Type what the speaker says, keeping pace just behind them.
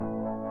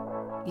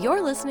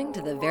You're listening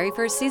to the very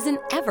first season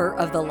ever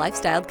of the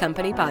Lifestyle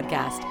Company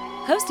podcast,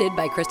 hosted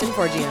by Kristen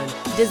Forgione,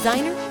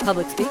 designer,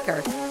 public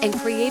speaker, and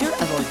creator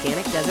of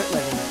Organic Desert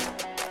Living.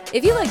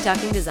 If you like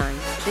talking design,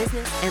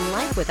 business, and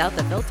life without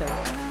the filter,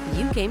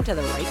 you came to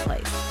the right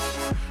place.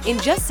 In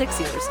just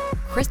 6 years,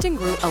 Kristen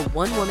grew a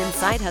one-woman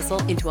side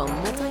hustle into a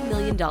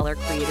multi-million-dollar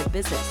creative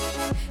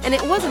business. And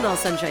it wasn't all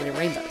sunshine and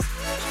rainbows.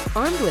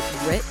 Armed with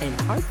grit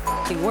and hard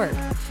work,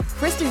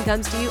 Kristen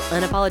comes to you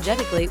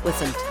unapologetically with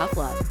some tough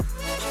love.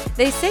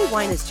 They say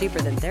wine is cheaper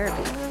than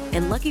therapy,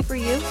 and lucky for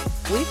you,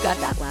 we've got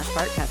that last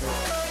part covered.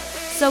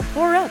 So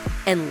pour up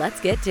and let's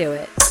get to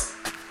it.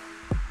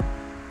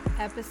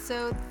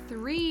 Episode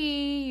 3,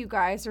 you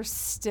guys are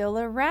still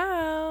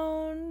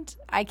around.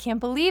 I can't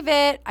believe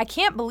it. I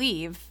can't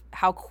believe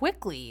how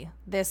quickly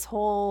this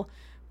whole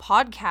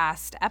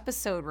podcast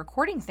episode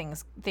recording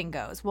thing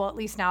goes. Well, at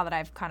least now that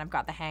I've kind of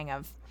got the hang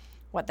of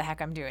what the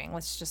heck I'm doing.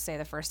 Let's just say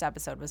the first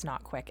episode was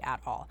not quick at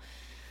all.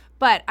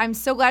 But I'm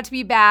so glad to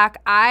be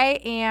back. I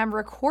am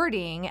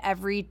recording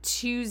every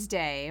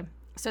Tuesday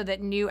so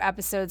that new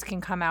episodes can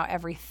come out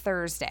every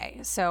Thursday.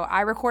 So I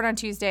record on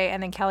Tuesday,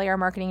 and then Kelly, our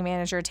marketing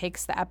manager,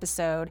 takes the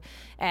episode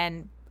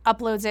and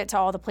uploads it to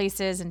all the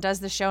places and does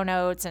the show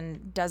notes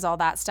and does all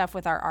that stuff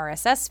with our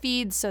RSS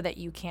feeds so that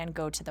you can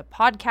go to the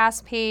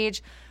podcast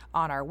page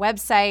on our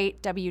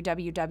website,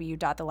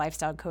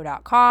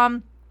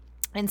 www.thelifestyleco.com.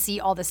 and see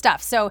all the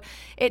stuff. So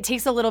it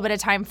takes a little bit of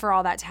time for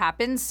all that to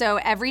happen. So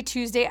every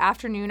Tuesday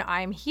afternoon,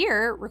 I'm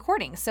here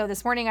recording. So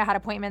this morning I had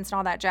appointments and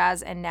all that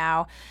jazz, and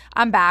now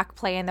I'm back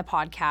playing the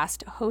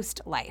podcast host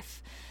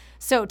life.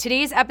 So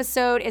today's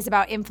episode is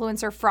about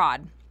influencer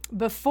fraud.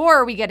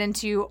 Before we get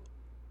into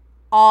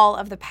all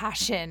of the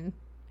passion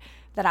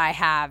that I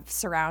have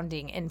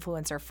surrounding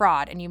influencer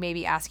fraud, and you may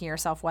be asking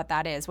yourself what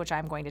that is, which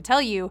I'm going to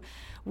tell you,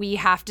 we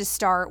have to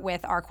start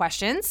with our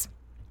questions.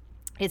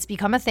 It's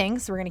become a thing,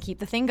 so we're going to keep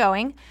the thing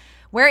going.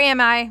 Where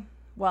am I?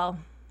 Well,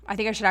 I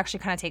think I should actually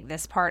kind of take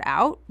this part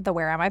out, the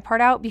where am I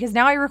part out, because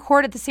now I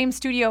record at the same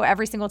studio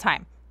every single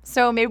time.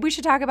 So maybe we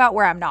should talk about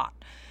where I'm not,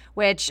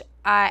 which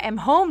I am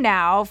home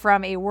now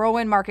from a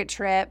whirlwind market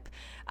trip.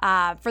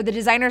 For the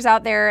designers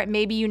out there,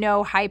 maybe you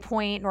know High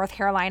Point, North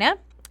Carolina.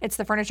 It's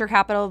the furniture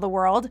capital of the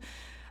world.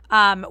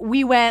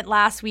 We went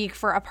last week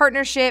for a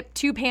partnership,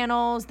 2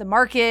 panels, the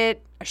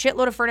market, a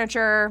shitload of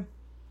furniture,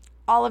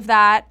 all of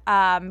that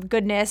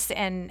goodness,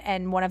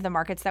 and one of the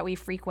markets that we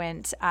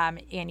frequent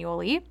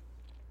annually.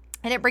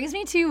 And it brings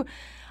me to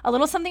a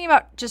little something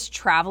about just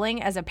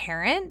traveling as a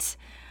parent.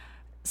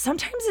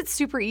 Sometimes it's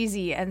super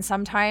easy, and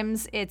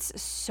sometimes it's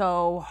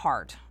so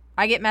hard.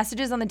 I get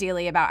messages on the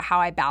daily about how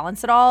I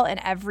balance it all, and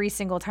every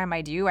single time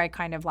I do, I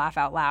kind of laugh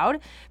out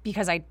loud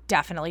because I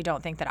definitely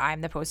don't think that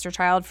I'm the poster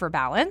child for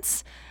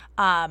balance.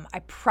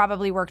 I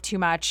probably work too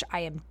much. I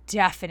am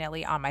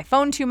definitely on my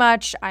phone too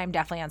much. I'm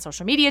definitely on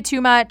social media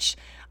too much.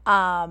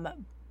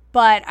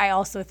 But I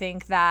also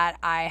think that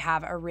I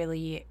have a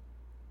really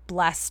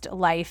blessed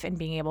life in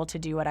being able to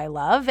do what I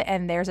love,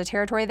 and there's a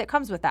territory that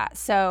comes with that.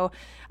 So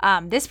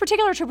this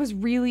particular trip was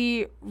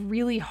really,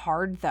 really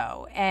hard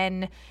though.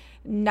 And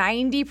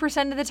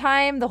 90% of the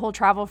time, the whole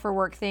travel for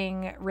work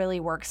thing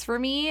really works for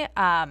me.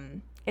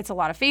 It's a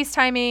lot of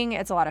FaceTiming.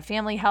 It's a lot of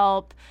family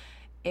help.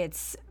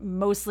 It's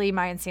mostly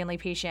my insanely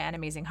patient and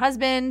amazing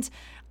husband.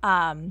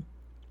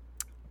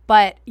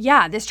 But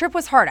yeah, this trip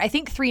was hard. I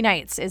think 3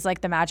 nights is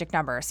like the magic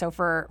number. So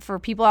for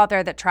people out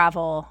there that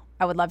travel,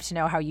 I would love to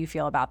know how you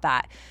feel about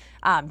that.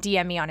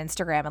 DM me on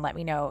Instagram and let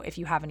me know if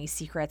you have any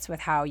secrets with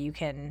how you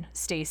can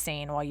stay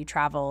sane while you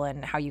travel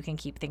and how you can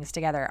keep things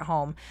together at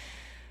home.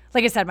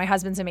 Like I said, my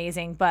husband's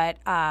amazing, but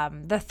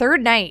the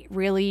 3rd night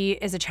really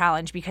is a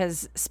challenge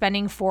because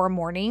spending 4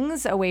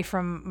 mornings away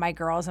from my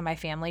girls and my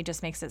family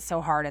just makes it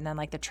so hard. And then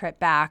like the trip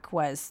back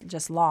was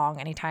just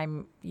long.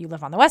 Anytime you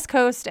live on the West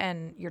Coast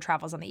and your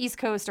travel's on the East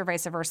Coast or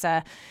vice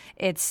versa,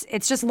 it's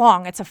just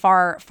long. It's a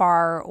far,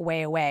 far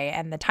way away.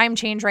 And the time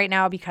change right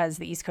now, because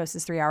the East Coast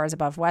is 3 hours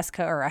above West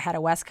Coast or ahead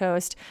of West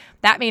Coast,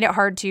 that made it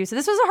hard too. So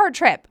this was a hard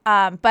trip,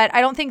 but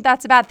I don't think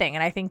that's a bad thing.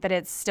 And I think that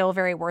it's still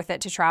very worth it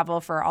to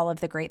travel for all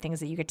of the great things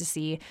that you get to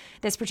see.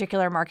 This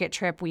particular market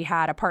trip, we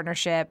had a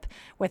partnership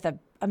with an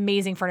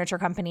amazing furniture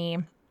company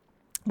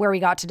where we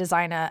got to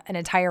design an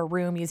entire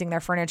room using their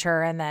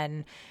furniture and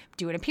then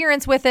do an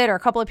appearance with it or a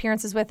couple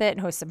appearances with it and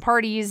host some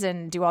parties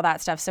and do all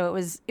that stuff. So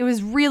it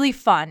was really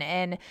fun.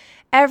 And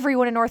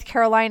everyone in North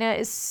Carolina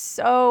is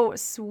so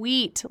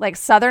sweet. Like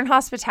Southern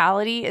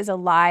hospitality is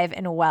alive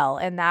and well.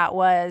 And that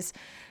was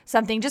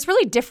something just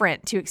really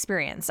different to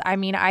experience. I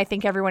mean, I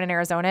think everyone in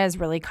Arizona is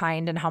really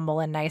kind and humble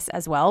and nice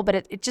as well, but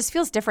it just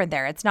feels different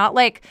there. It's not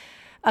like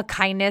a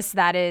kindness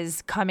that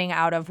is coming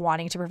out of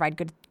wanting to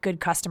provide good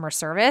customer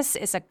service.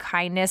 It's a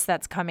kindness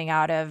that's coming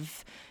out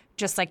of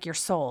just like your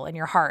soul and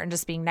your heart and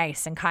just being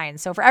nice and kind.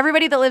 So for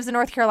everybody that lives in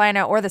North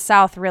Carolina or the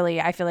South,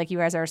 really, I feel like you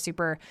guys are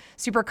super,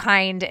 super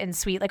kind and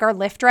sweet. Like our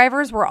Lyft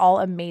drivers were all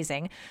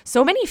amazing.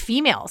 So many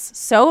female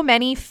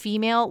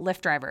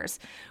Lyft drivers,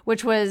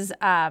 which was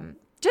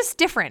just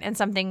different and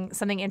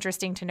something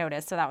interesting to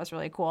notice. So that was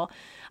really cool.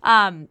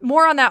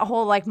 More on that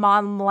whole like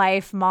mom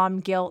life, mom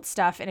guilt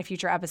stuff in a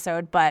future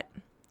episode, but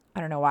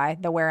I don't know why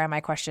the where am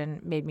I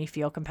question made me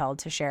feel compelled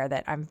to share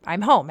that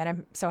I'm home, and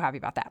I'm so happy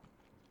about that.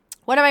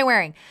 What am I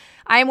wearing?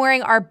 I am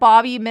wearing our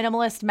Bobby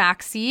Minimalist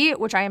Maxi,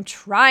 which I am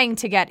trying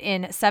to get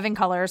in 7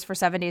 colors for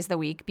 7 days of the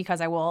week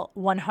because I will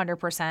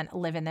 100%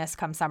 live in this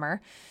come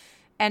summer.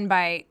 And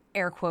by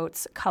air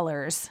quotes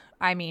colors,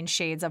 I mean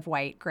shades of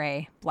white,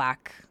 gray,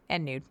 black,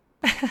 and nude.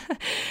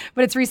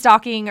 But it's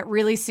restocking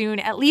really soon,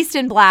 at least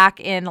in black,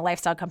 in the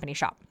Lifestyle Company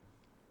shop.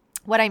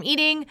 What I'm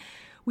eating,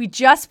 we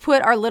just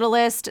put our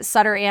littlest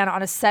Sutter Ann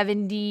on a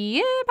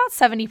about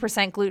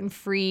 70%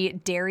 gluten-free,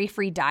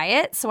 dairy-free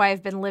diet. So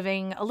I've been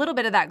living a little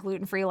bit of that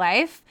gluten-free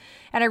life,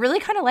 and I really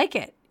kind of like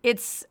it.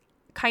 It's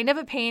kind of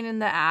a pain in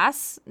the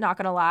ass, not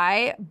going to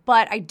lie,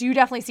 but I do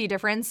definitely see a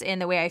difference in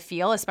the way I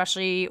feel,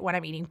 especially when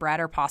I'm eating bread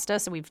or pasta.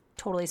 So we've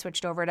totally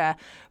switched over to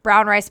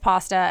brown rice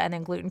pasta and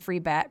then gluten-free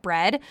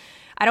bread.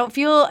 I don't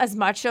feel as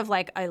much of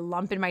like a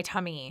lump in my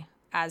tummy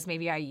as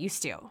maybe I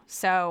used to.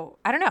 So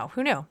I don't know.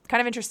 Who knew?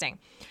 Kind of interesting.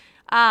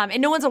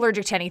 And no one's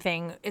allergic to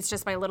anything. It's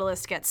just my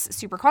littlest gets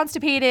super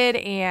constipated,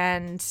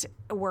 and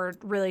we're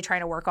really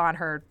trying to work on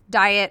her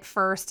diet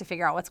first to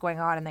figure out what's going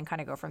on and then kind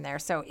of go from there.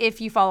 So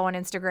if you follow on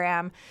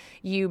Instagram,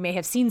 you may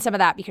have seen some of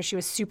that because she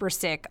was super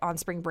sick on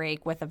spring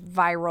break with a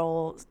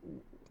viral,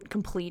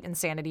 complete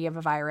insanity of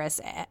a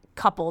virus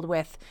coupled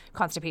with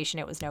constipation.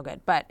 It was no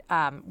good, but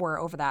we're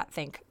over that,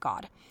 thank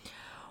God.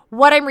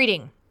 What I'm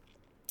reading.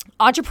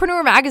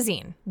 Entrepreneur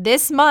Magazine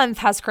this month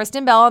has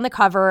Kristen Bell on the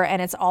cover,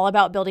 and it's all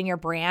about building your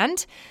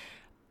brand.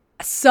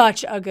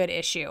 Such a good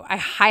issue. I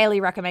highly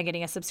recommend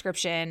getting a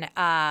subscription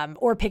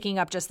or picking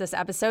up just this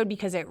episode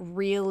because it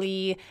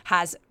really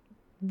has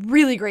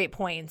really great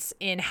points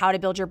in how to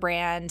build your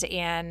brand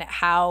and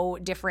how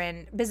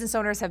different business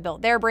owners have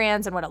built their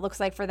brands and what it looks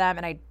like for them.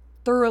 And I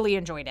thoroughly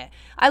enjoyed it.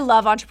 I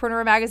love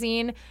Entrepreneur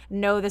Magazine.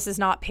 No, this is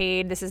not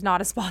paid. This is not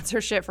a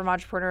sponsorship from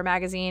Entrepreneur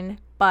Magazine,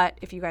 but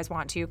if you guys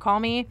want to, call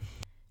me.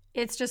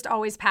 It's just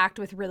always packed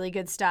with really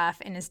good stuff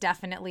and is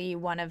definitely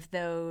one of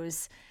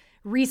those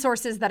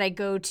resources that I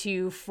go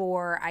to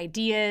for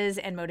ideas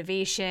and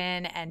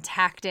motivation and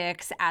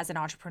tactics as an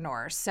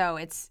entrepreneur. So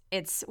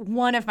it's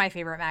one of my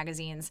favorite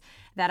magazines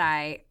that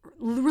I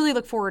really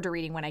look forward to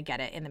reading when I get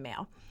it in the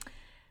mail.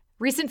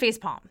 Recent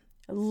facepalm.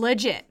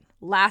 Legit.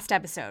 Last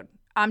episode.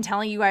 I'm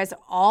telling you guys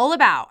all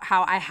about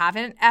how I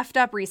haven't effed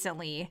up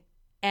recently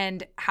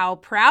and how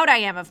proud I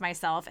am of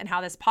myself and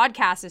how this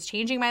podcast is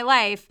changing my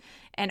life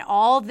and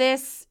all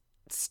this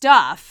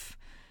stuff.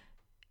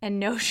 And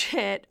no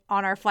shit,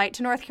 on our flight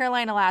to North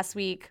Carolina last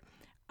week,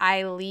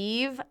 I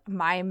leave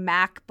my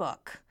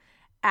MacBook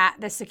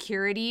at the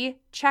security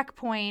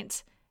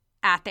checkpoint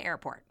at the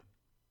airport.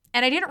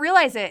 And I didn't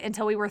realize it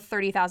until we were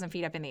 30,000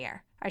 feet up in the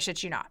air. I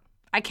shit you not.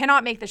 I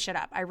cannot make this shit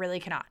up. I really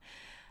cannot.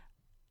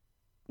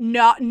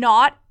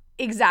 Not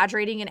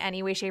exaggerating in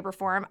any way, shape, or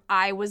form.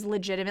 I was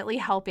legitimately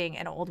helping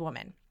an old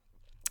woman.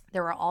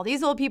 There were all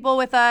these old people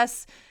with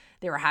us.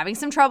 They were having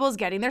some troubles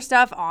getting their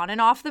stuff on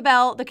and off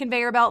the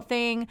conveyor belt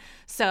thing.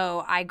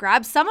 So I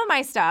grabbed some of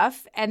my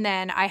stuff, and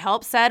then I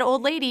helped said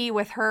old lady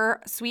with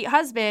her sweet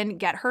husband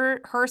get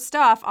her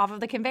stuff off of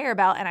the conveyor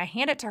belt, and I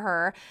hand it to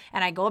her,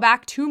 and I go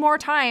back 2 more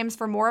times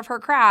for more of her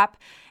crap.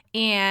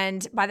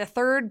 And by the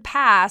 3rd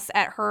pass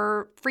at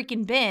her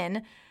freaking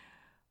bin,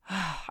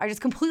 I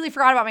just completely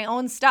forgot about my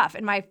own stuff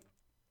and my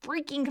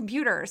freaking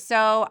computer.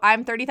 So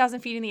I'm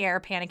 30,000 feet in the air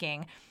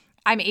panicking.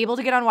 I'm able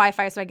to get on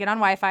Wi-Fi, so I get on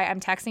Wi-Fi. I'm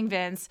texting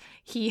Vince.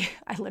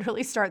 I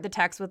literally start the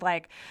text with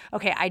like,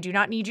 okay, I do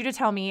not need you to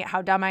tell me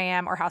how dumb I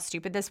am or how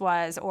stupid this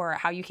was or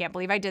how you can't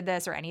believe I did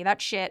this or any of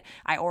that shit.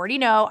 I already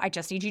know. I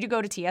just need you to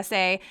go to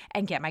TSA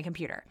and get my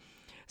computer.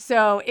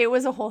 So it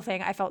was a whole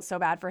thing. I felt so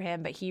bad for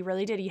him, but he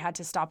really did. He had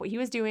to stop what he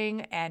was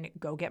doing and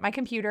go get my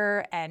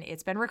computer, and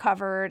it's been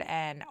recovered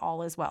and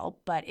all is well.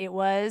 But it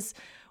was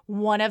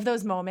one of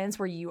those moments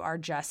where you are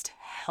just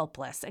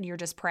helpless and you're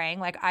just praying.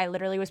 Like I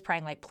literally was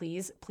praying like,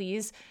 please,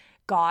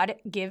 God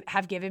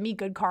have given me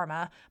good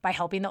karma by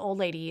helping the old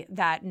lady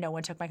that no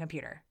one took my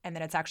computer and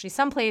that it's actually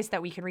someplace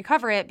that we can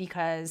recover it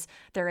because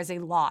there is a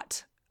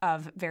lot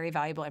of very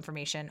valuable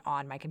information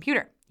on my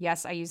computer.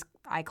 Yes, I use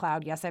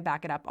iCloud. Yes, I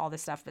back it up, all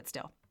this stuff, but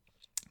still,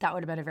 that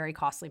would have been a very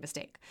costly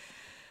mistake.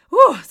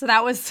 Whew, so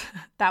that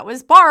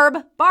was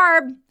Barb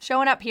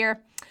showing up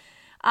here.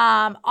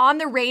 On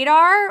the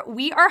radar,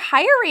 we are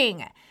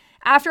hiring.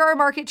 After our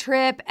market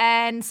trip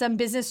and some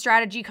business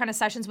strategy kind of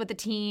sessions with the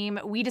team,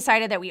 we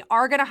decided that we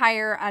are going to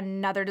hire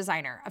another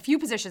designer, a few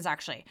positions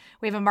actually.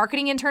 We have a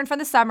marketing intern for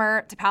the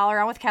summer to pal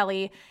around with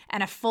Kelly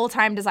and a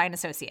full-time design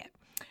associate.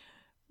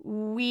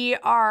 We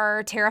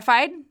are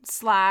terrified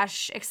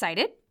 /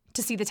 excited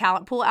to see the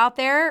talent pool out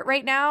there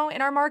right now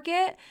in our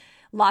market.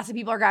 Lots of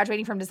people are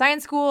graduating from design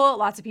school.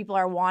 Lots of people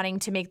are wanting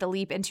to make the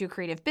leap into a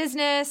creative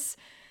business.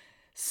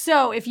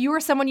 So if you or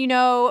someone you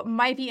know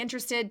might be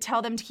interested,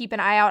 tell them to keep an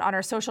eye out on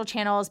our social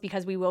channels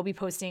because we will be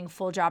posting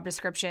full job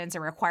descriptions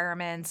and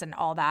requirements and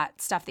all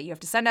that stuff that you have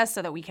to send us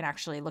so that we can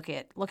actually look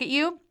at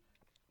you.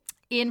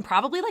 in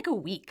probably like a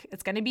week.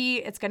 It's going to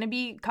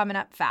be coming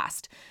up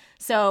fast.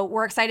 So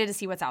we're excited to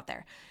see what's out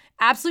there.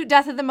 Absolute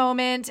death of the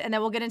moment, and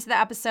then we'll get into the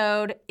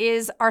episode,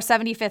 is our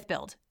 75th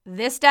build.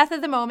 This death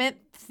of the moment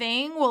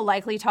thing will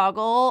likely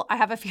toggle, I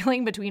have a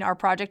feeling, between our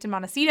project in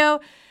Montecito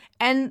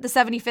and the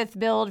 75th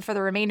build for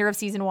the remainder of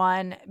season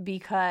 1,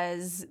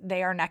 because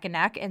they are neck and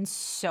neck and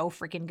so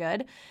freaking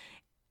good.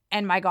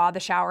 And my God,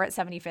 the shower at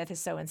 75th is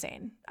so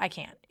insane. I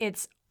can't.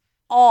 It's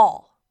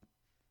all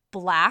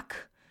black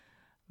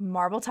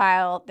marble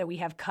tile that we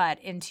have cut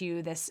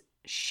into this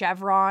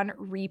chevron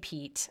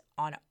repeat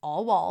on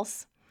all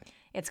walls.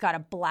 It's got a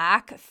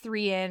black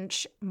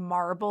 3-inch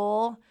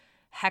marble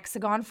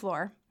hexagon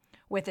floor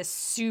with a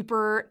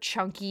super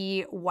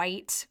chunky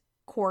white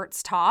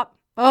quartz top.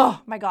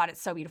 Oh my God,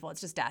 it's so beautiful.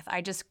 It's just death.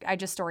 I just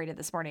storied it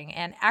this morning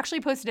and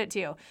actually posted it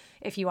too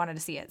if you wanted to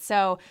see it.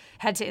 So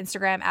head to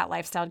Instagram at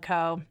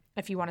 @lifestyledco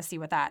if you want to see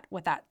what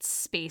that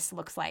space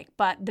looks like.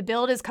 But the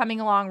build is coming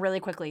along really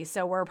quickly.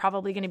 So we're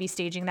probably going to be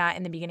staging that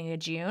in the beginning of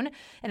June,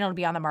 and it'll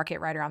be on the market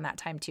right around that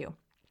time too.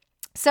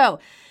 So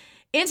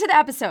into the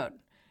episode,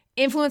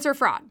 influencer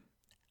fraud.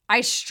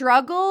 I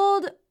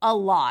struggled a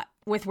lot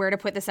with where to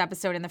put this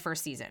episode in the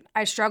first season.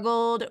 I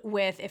struggled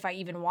with if I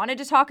even wanted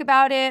to talk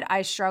about it.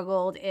 I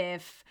struggled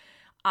if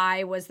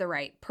I was the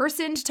right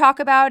person to talk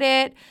about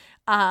it.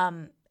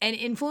 And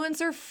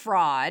influencer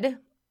fraud,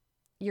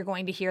 you're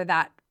going to hear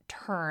that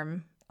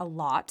term a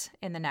lot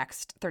in the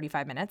next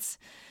 35 minutes.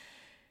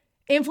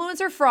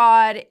 Influencer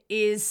fraud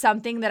is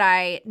something that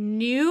I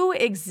knew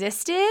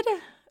existed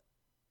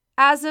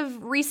as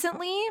of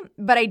recently,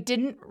 but I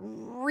didn't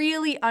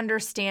really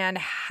understand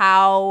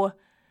how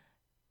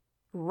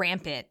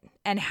rampant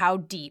and how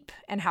deep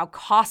and how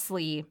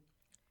costly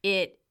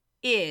it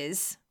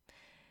is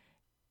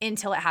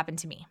until it happened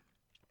to me.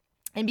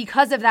 And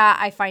because of that,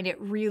 I find it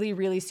really,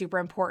 really super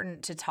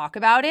important to talk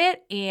about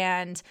it.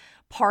 And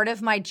part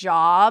of my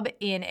job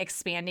in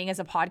expanding as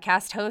a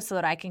podcast host so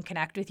that I can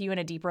connect with you in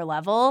a deeper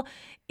level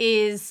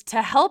is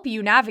to help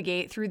you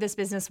navigate through this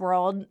business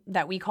world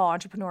that we call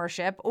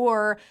entrepreneurship,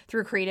 or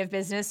through creative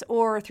business,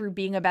 or through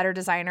being a better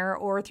designer,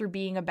 or through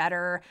being a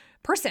better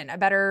person, a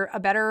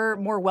better,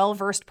 more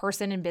well-versed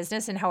person in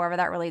business, and however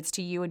that relates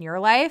to you in your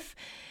life.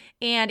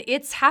 And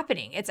it's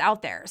happening. It's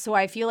out there. So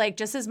I feel like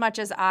just as much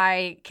as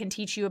I can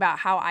teach you about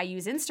how I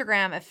use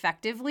Instagram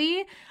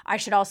effectively, I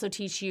should also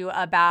teach you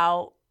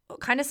about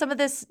kind of some of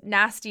this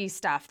nasty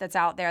stuff that's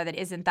out there that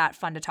isn't that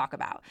fun to talk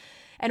about.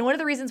 And one of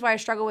the reasons why I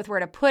struggle with where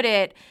to put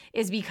it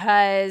is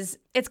because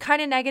it's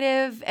kind of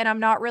negative, and I'm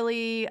not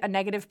really a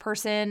negative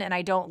person, and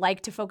I don't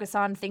like to focus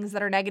on things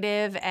that are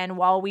negative. And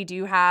while we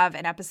do have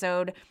an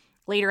episode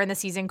later in the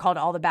season called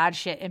All the Bad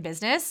Shit in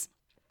Business,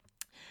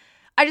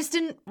 I just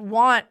didn't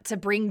want to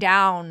bring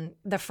down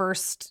the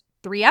first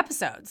 3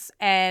 episodes.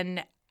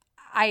 And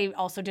I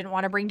also didn't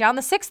want to bring down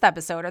the 6th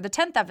episode or the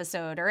 10th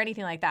episode or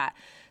anything like that.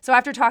 So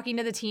after talking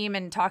to the team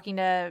and talking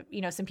to,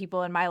 some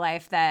people in my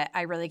life that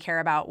I really care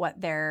about what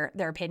their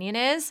opinion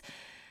is,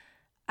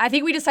 I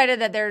think we decided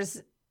that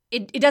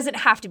it doesn't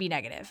have to be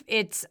negative.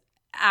 It's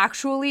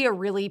actually a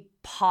really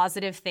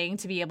positive thing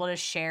to be able to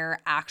share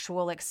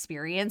actual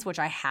experience, which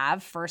I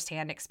have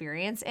firsthand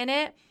experience in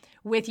it,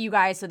 with you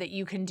guys so that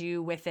you can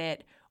do with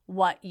it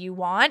what you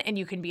want, and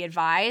you can be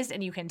advised,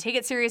 and you can take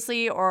it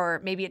seriously,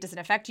 or maybe it doesn't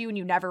affect you and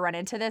you never run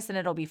into this and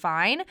it'll be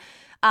fine.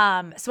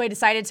 So I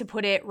decided to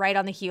put it right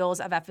on the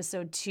heels of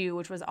episode 2,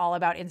 which was all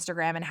about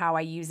Instagram and how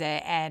I use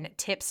it and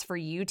tips for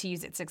you to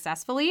use it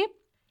successfully,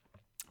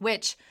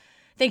 which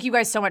thank you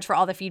guys so much for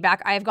all the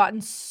feedback. I have gotten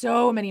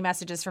so many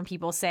messages from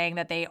people saying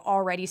that they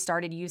already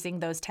started using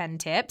those 10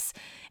 tips,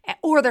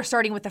 or they're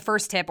starting with the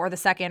first tip or the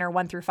second or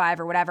 1 through 5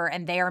 or whatever,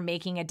 and they are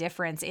making a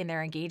difference in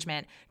their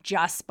engagement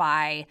just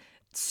by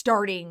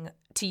starting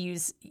to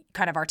use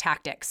kind of our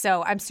tactics.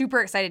 So I'm super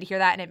excited to hear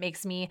that. And it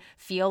makes me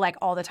feel like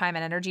all the time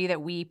and energy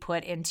that we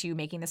put into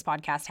making this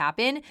podcast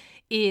happen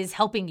is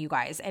helping you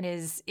guys and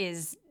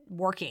is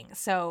working.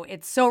 So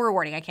it's so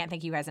rewarding. I can't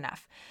thank you guys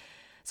enough.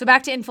 So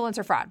back to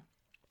influencer fraud.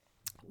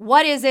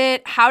 What is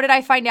it? How did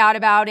I find out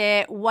about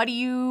it? What do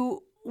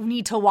you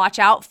need to watch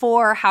out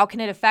for? How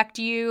can it affect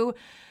you?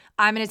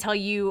 I'm going to tell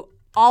you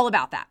all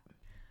about that.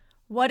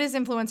 What is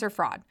influencer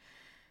fraud?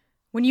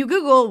 When you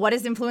Google what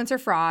is influencer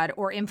fraud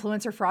or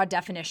influencer fraud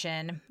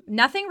definition,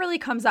 nothing really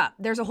comes up.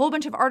 There's a whole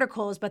bunch of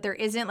articles, but there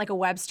isn't like a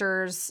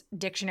Webster's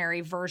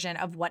dictionary version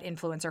of what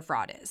influencer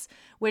fraud is,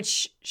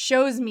 which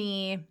shows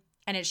me,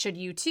 and it should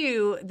you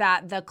too,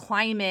 that the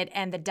climate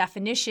and the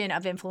definition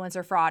of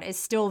influencer fraud is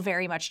still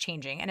very much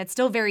changing, and it's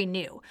still very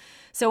new.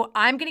 So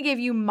I'm going to give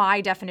you my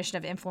definition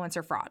of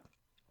influencer fraud.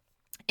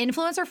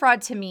 Influencer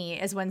fraud to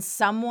me is when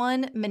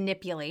someone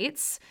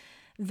manipulates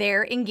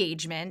their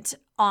engagement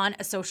on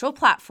a social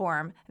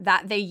platform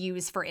that they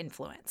use for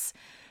influence.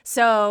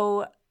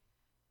 So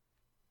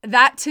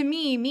that to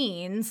me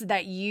means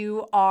that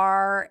you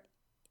are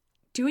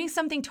doing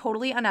something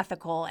totally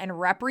unethical and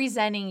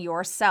representing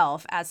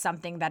yourself as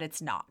something that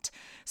it's not.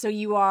 So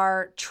you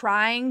are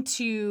trying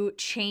to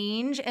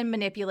change and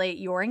manipulate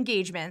your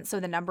engagement. So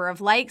the number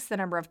of likes, the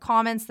number of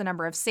comments, the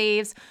number of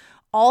saves,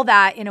 all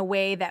that in a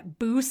way that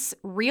boosts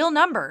real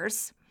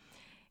numbers,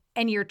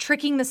 and you're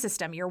tricking the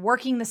system, you're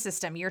working the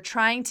system, you're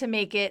trying to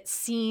make it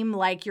seem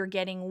like you're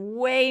getting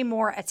way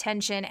more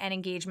attention and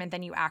engagement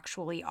than you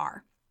actually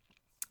are.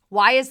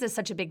 Why is this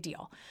such a big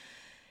deal?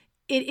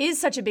 It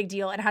is such a big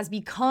deal and has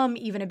become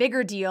even a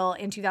bigger deal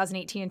in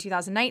 2018 and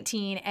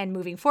 2019 and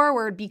moving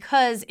forward,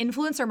 because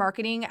influencer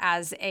marketing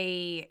as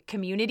a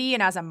community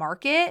and as a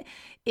market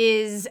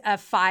is a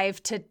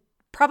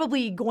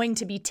probably going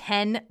to be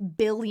 $10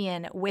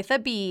 billion with a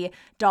B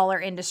dollar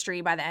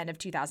industry by the end of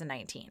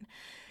 2019.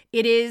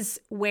 It is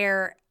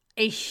where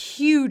a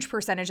huge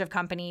percentage of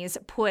companies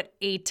put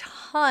a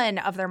ton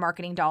of their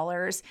marketing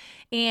dollars.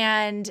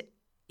 And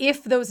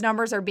if those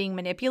numbers are being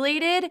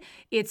manipulated,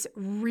 it's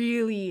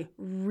really,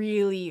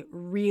 really,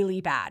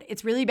 really bad.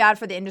 It's really bad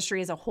for the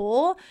industry as a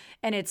whole,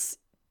 and it's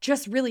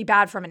just really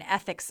bad from an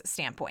ethics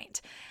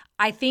standpoint.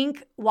 I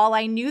think while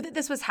I knew that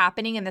this was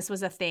happening and this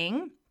was a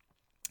thing,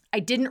 I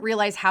didn't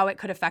realize how it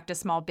could affect a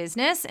small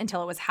business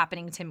until it was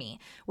happening to me,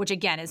 which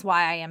again is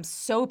why I am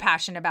so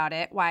passionate about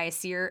it, why I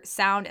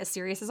sound as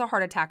serious as a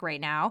heart attack right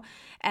now,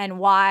 and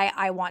why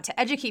I want to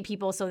educate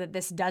people so that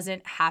this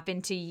doesn't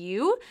happen to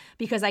you,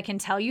 because I can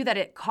tell you that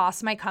it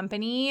cost my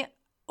company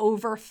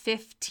over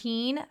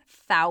 $15,000.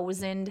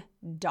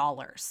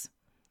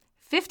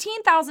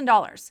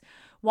 $15,000.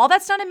 While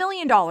that's not $1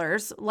 million,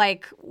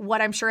 like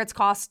what I'm sure it's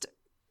cost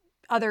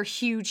other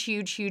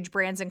huge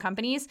brands and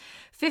companies,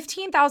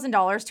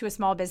 $15,000 to a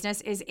small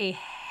business is a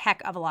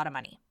heck of a lot of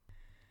money.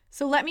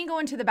 So let me go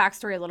into the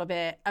backstory a little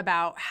bit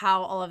about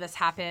how all of this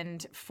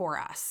happened for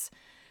us.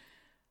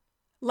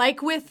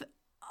 Like with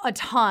a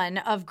ton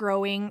of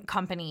growing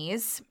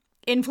companies,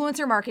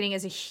 influencer marketing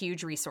is a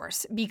huge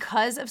resource.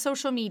 Because of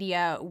social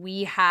media,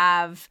 we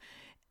have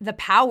the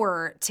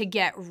power to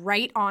get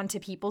right onto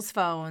people's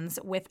phones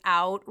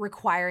without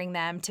requiring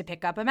them to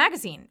pick up a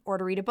magazine or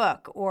to read a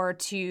book or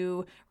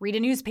to read a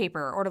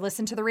newspaper or to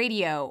listen to the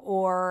radio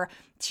or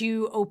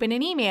to open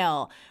an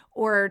email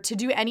or to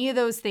do any of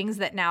those things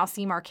that now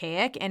seem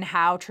archaic in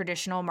how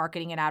traditional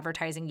marketing and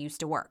advertising used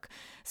to work.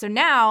 So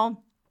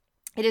now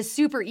it is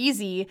super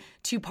easy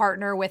to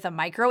partner with a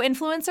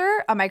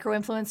micro-influencer. A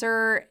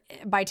micro-influencer,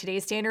 by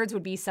today's standards,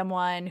 would be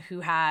someone who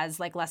has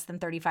like less than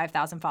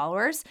 35,000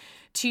 followers,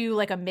 to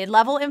like a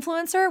mid-level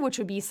influencer, which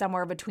would be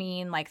somewhere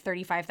between like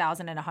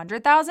 35,000 and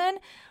 100,000,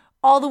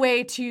 all the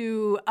way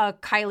to a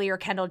Kylie or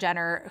Kendall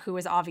Jenner, who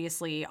is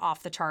obviously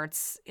off the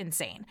charts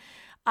insane.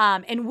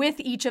 And with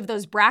each of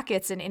those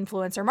brackets in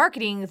influencer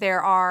marketing,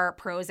 there are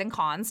pros and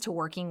cons to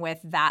working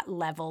with that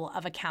level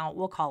of account,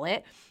 we'll call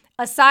it,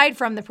 aside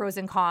from the pros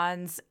and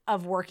cons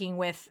of working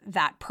with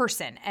that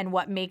person and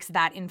what makes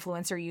that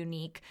influencer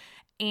unique.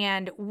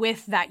 And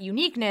with that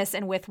uniqueness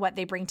and with what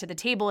they bring to the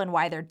table and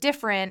why they're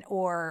different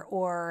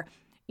or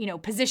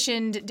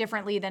positioned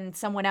differently than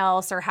someone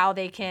else, or how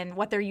they can,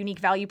 what their unique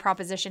value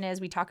proposition is.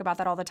 We talk about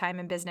that all the time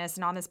in business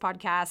and on this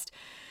podcast.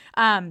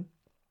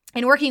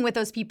 And working with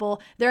those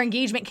people, their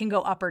engagement can go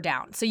up or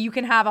down. So you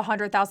can have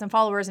 100,000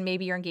 followers and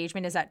maybe your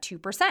engagement is at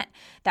 2%.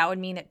 That would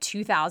mean that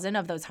 2,000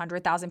 of those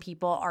 100,000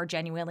 people are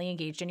genuinely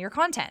engaged in your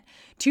content.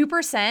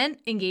 2%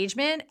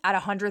 engagement at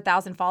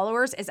 100,000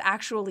 followers is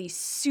actually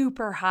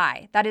super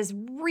high. That is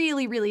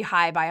really, really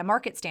high by a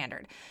market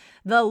standard.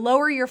 The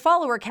lower your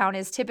follower count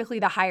is, typically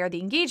the higher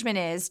the engagement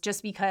is,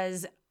 just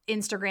because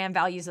Instagram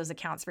values those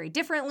accounts very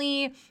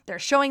differently. They're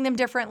showing them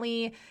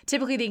differently.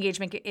 Typically the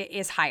engagement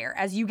is higher.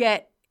 As you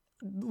get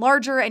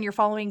larger and your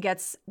following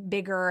gets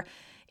bigger,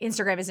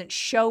 Instagram isn't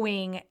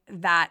showing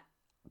that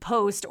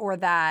post or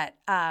that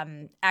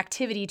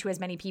activity to as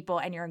many people,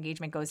 and your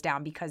engagement goes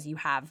down because you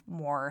have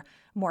more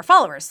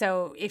followers.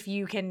 So if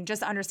you can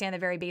just understand the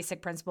very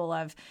basic principle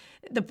of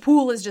the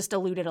pool is just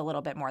diluted a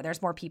little bit more,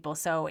 there's more people,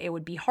 so it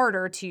would be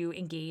harder to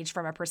engage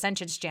from a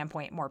percentage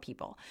standpoint more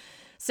people.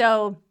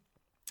 So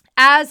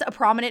as a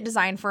prominent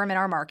design firm in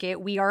our market,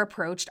 we are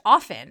approached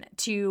often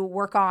to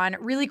work on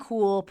really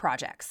cool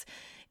projects.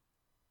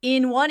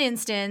 In one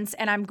instance,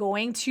 and I'm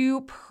going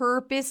to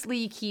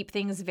purposely keep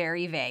things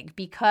very vague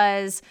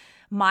because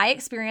my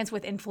experience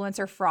with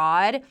influencer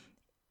fraud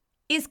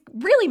is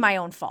really my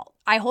own fault.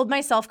 I hold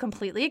myself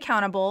completely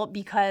accountable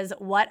because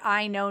what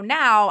I know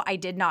now, I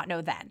did not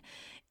know then.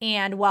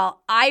 And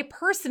while I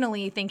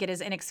personally think it is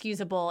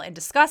inexcusable and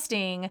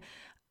disgusting,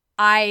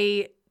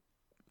 I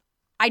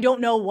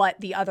don't know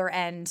what the other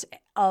end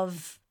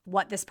of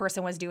what this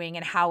person was doing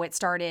and how it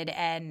started.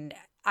 And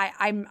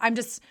I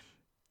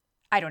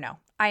don't know.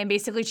 I am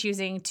basically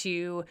choosing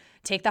to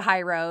take the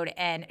high road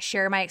and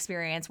share my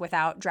experience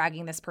without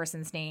dragging this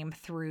person's name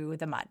through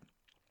the mud.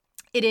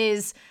 It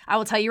is, I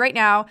will tell you right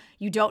now,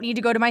 you don't need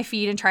to go to my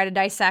feed and try to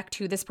dissect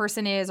who this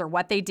person is or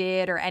what they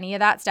did or any of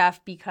that stuff,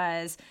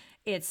 because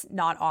it's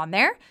not on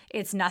there.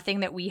 It's nothing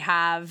that we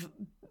have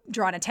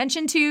drawn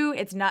attention to.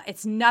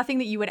 It's nothing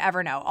that you would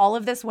ever know. All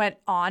of this went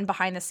on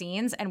behind the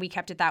scenes, and we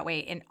kept it that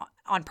way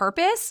on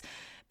purpose,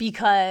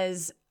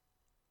 because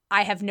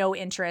I have no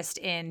interest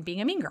in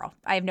being a mean girl.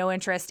 I have no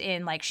interest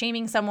in like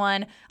shaming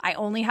someone. I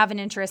only have an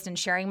interest in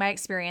sharing my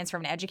experience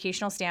from an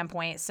educational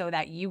standpoint so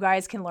that you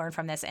guys can learn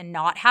from this and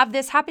not have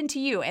this happen to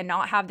you and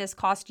not have this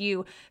cost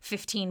you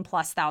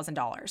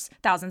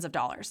thousands of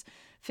dollars,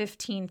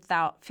 15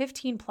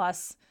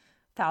 plus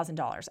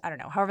 $1,000. I don't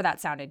know, however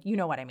that sounded, you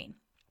know what I mean.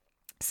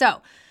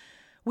 So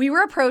we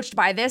were approached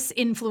by this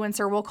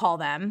influencer, we'll call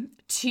them,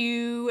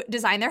 to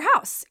design their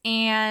house.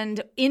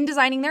 And in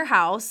designing their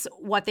house,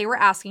 what they were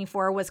asking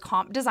for was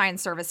comp design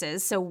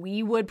services. So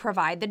we would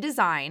provide the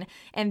design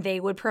and they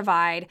would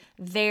provide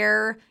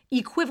their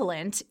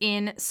equivalent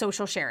in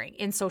social sharing,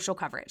 in social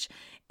coverage.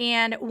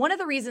 And one of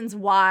the reasons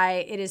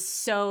why it is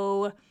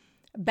so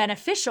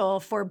beneficial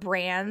for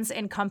brands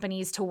and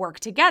companies to work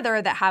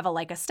together that have a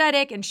like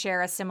aesthetic and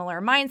share a similar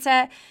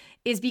mindset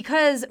is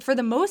because for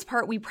the most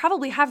part, we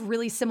probably have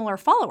really similar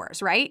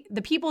followers, right?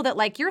 The people that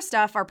like your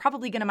stuff are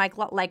probably going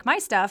to like my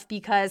stuff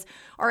because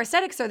our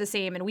aesthetics are the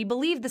same and we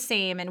believe the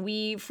same and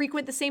we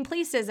frequent the same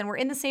places and we're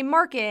in the same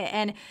market.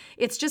 And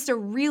it's just a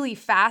really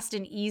fast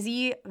and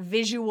easy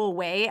visual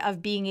way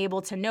of being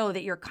able to know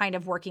that you're kind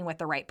of working with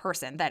the right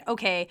person, that,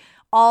 okay,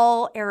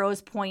 all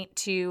arrows point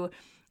to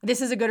this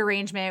is a good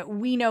arrangement.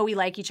 We know we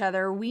like each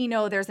other. We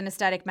know there's an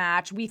aesthetic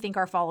match. We think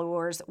our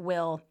followers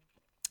will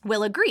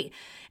agree.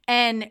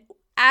 And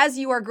as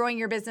you are growing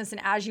your business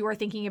and as you are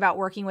thinking about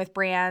working with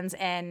brands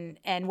and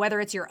whether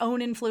it's your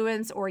own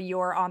influence or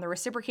you're on the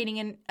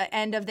reciprocating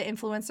end of the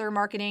influencer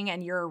marketing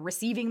and you're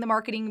receiving the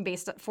marketing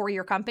based for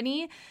your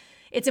company,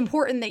 it's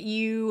important that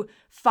you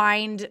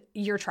find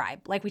your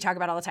tribe, like we talk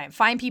about all the time.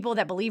 Find people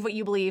that believe what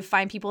you believe.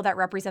 Find people that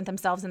represent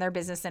themselves and their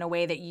business in a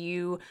way that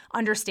you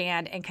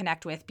understand and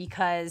connect with,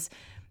 because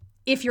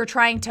if you're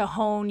trying to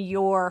hone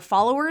your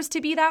followers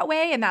to be that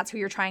way, and that's who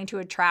you're trying to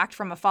attract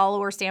from a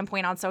follower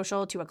standpoint on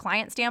social to a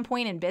client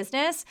standpoint in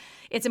business,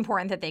 it's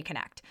important that they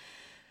connect.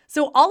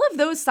 So all of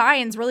those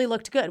signs really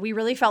looked good. We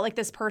really felt like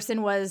this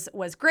person was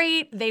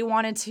great. They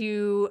wanted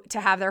to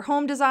have their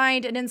home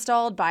designed and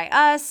installed by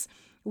us.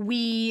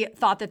 We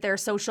thought that their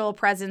social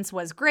presence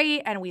was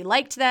great and we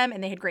liked them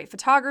and they had great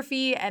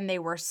photography and they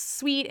were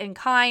sweet and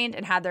kind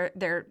and had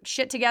their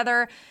shit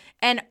together,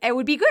 and it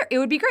would be good. It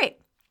would be great.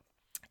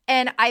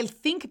 And I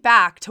think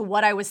back to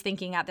what I was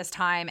thinking at this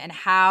time and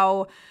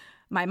how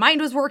my mind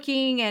was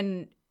working.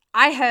 And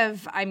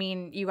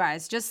you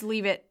guys, just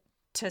leave it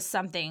to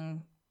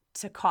something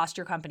to cost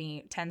your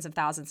company tens of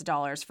thousands of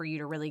dollars for you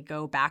to really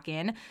go back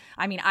in.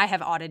 I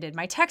have audited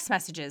my text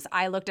messages.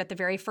 I looked at the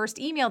very first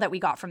email that we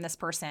got from this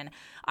person.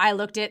 I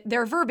looked at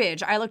their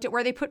verbiage. I looked at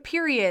where they put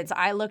periods.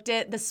 I looked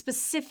at the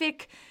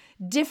specific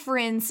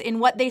difference in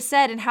what they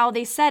said and how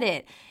they said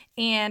it.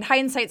 And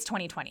hindsight's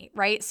 2020,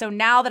 right? So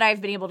now that I've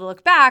been able to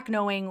look back,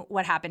 knowing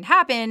what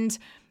happened,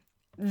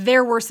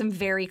 there were some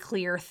very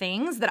clear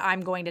things that I'm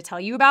going to tell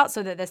you about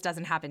so that this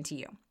doesn't happen to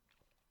you.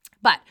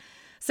 But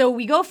so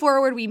we go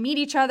forward, we meet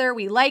each other,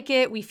 we like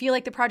it, we feel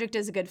like the project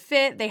is a good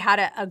fit. They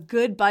had a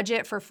good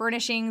budget for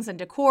furnishings and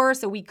decor,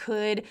 so we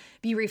could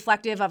be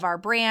reflective of our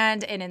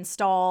brand and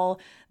install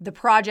the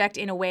project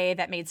in a way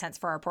that made sense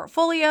for our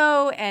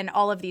portfolio and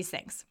all of these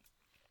things.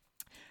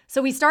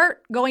 So we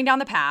start going down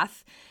the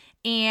path.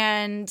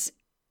 And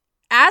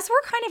as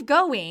we're kind of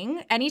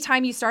going,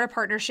 anytime you start a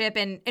partnership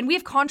and we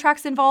have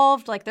contracts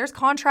involved, like there's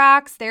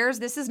contracts,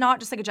 this is not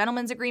just like a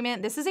gentleman's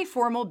agreement. This is a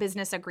formal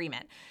business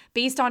agreement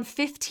based on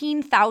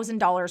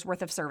 $15,000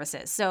 worth of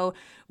services. So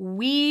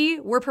we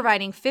were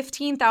providing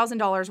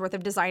 $15,000 worth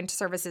of design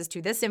services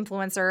to this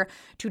influencer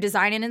to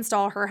design and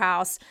install her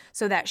house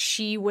so that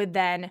she would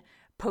then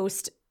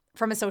post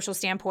from a social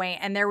standpoint.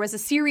 And there was a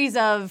series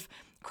of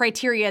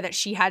criteria that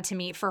she had to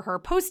meet for her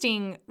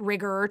posting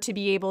rigor to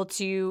be able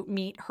to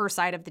meet her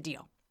side of the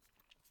deal.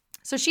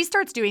 So she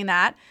starts doing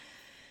that.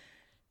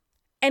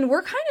 And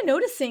we're kind of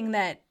noticing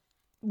that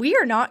we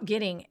are not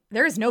getting,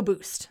 there is no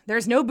boost.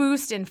 There's no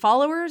boost in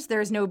followers.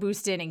 There's no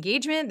boost in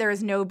engagement. There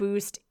is no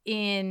boost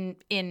in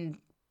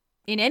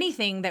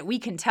anything that we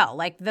can tell.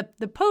 Like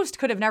the post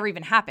could have never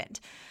even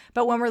happened.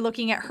 But when we're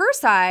looking at her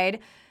side,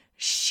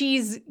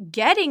 she's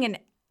getting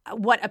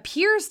what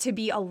appears to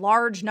be a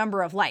large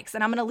number of likes.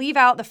 And I'm going to leave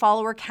out the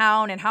follower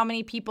count and how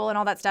many people and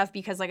all that stuff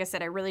because, like I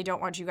said, I really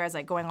don't want you guys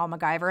like going all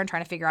MacGyver and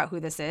trying to figure out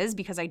who this is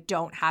because I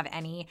don't have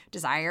any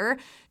desire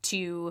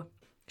to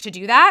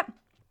do that.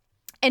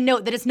 And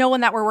note that it's no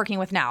one that we're working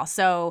with now.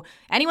 So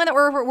anyone that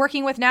we're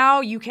working with now,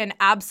 you can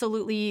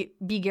absolutely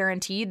be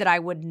guaranteed that I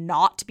would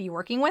not be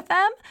working with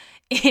them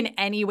in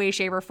any way,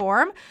 shape, or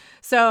form.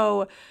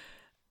 So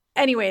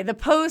anyway, the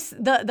posts,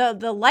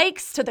 the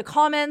likes to the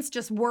comments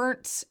just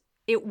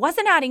it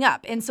wasn't adding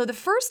up. And so the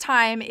first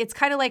time it's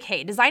kind of like,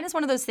 hey, design is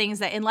one of those things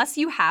that unless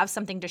you have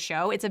something to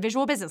show, it's a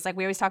visual business like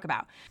we always talk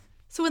about.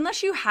 So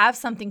unless you have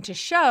something to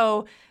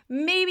show,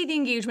 maybe the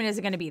engagement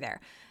isn't going to be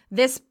there.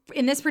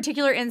 In this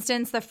particular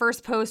instance, the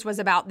first post was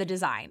about the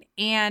design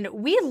and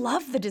we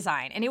loved the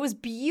design and it was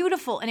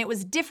beautiful and it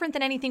was different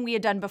than anything we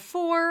had done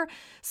before.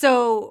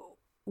 So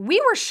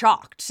we were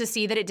shocked to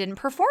see that it didn't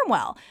perform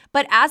well.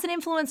 But as an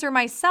influencer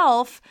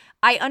myself,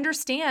 I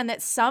understand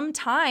that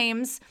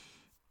sometimes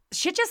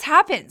shit just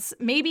happens.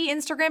 Maybe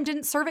Instagram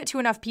didn't serve it to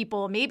enough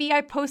people. Maybe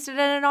I posted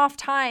at an off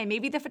time.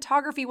 Maybe the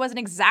photography wasn't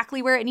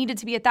exactly where it needed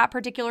to be at that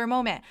particular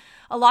moment.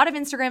 A lot of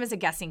Instagram is a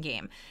guessing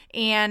game.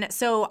 And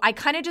so I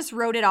kind of just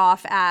wrote it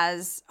off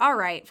as, all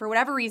right, for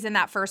whatever reason,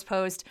 that first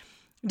post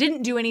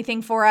didn't do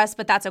anything for us,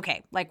 but that's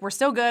okay. Like, we're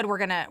still good. We're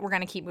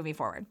gonna keep moving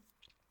forward.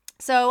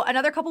 So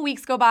another couple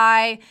weeks go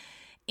by,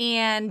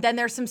 and then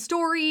there's some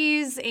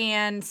stories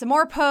and some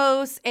more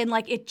posts, and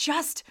like, it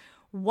just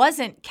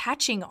wasn't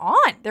catching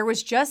on. There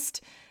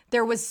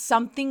was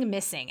something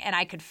missing, and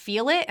I could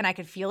feel it, and I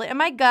could feel it in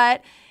my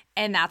gut.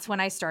 And that's when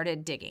I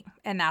started digging,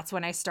 and that's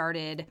when I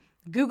started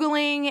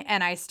Googling,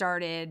 and I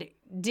started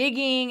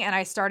digging, and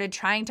I started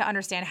trying to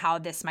understand how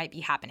this might be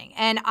happening.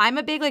 And I'm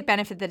a big like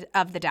benefit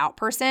of the doubt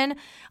person.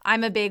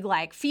 I'm a big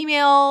like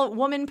female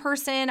woman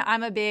person.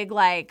 I'm a big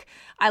like,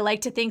 I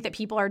like to think that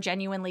people are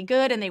genuinely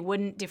good and they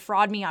wouldn't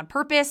defraud me on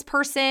purpose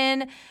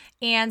person.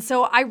 And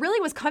so I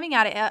really was coming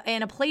at it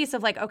in a place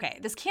of like, okay,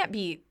 this can't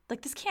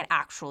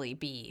actually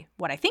be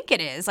what I think it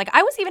is. Like,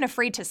 I was even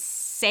afraid to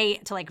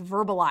like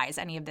verbalize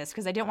any of this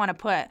because I didn't want to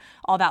put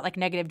all that like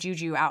negative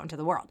juju out into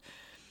the world.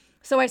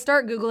 So I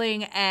start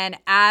Googling, and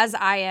as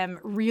I am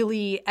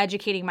really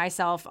educating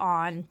myself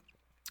on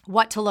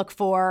what to look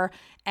for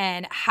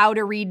and how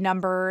to read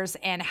numbers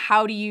and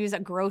how to use a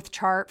growth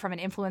chart from an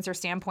influencer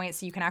standpoint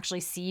so you can actually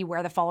see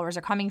where the followers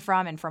are coming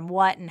from and from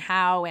what and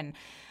how. And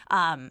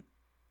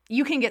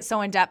you can get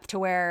so in depth to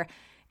where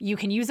you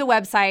can use a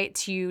website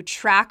to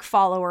track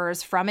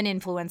followers from an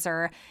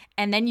influencer,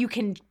 and then you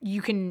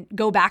can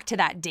go back to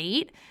that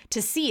date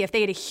to see if they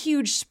had a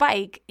huge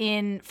spike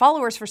in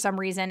followers for some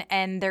reason,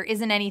 and there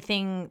isn't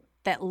anything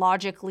that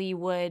logically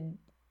would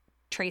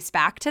trace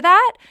back to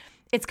that.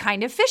 It's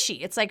kind of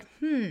fishy. It's like,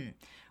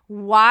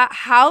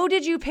 how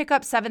did you pick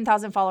up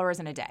 7,000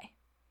 followers in a day?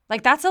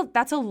 Like, that's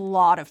a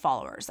lot of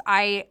followers.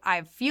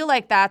 I feel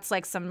like that's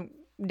like some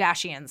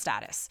Kardashian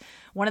status.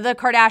 One of the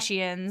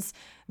Kardashians,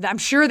 I'm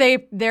sure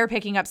they're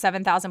picking up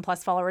 7,000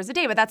 plus followers a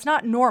day, but that's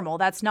not normal.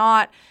 That's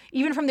not,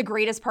 even from the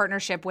greatest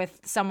partnership with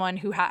someone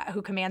who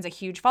commands a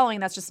huge following,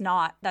 that's just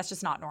not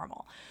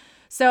normal.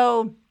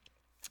 So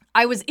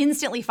I was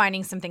instantly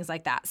finding some things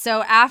like that.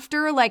 So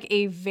after like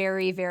a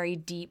very, very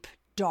deep,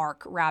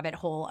 dark rabbit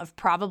hole of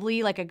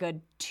probably like a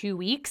good 2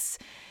 weeks,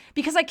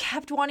 because I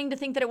kept wanting to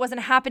think that it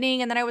wasn't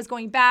happening, and then I was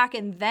going back,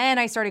 and then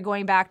I started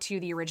going back to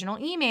the original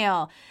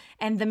email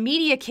and the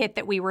media kit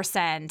that we were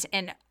sent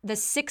and the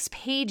 6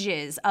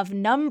 pages of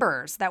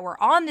numbers that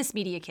were on this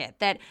media kit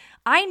that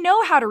I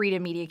know how to read a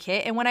media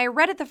kit. And when I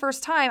read it the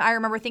first time, I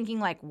remember thinking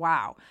like,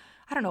 wow,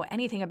 I don't know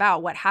anything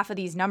about what half of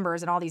these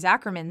numbers and all these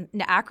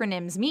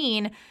acronyms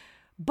mean,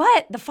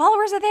 but the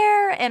followers are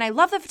there, and I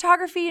love the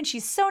photography, and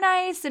she's so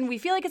nice, and we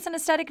feel like it's an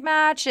aesthetic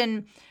match,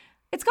 and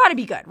it's got to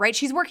be good, right?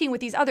 She's working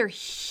with these other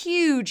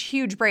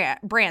huge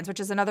brands,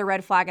 which is another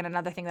red flag and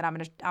another thing that I'm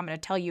going to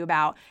tell you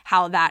about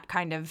how that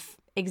kind of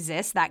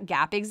exists, that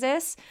gap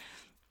exists.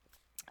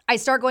 I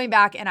start going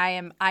back, and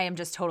I am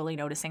just totally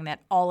noticing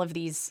that all of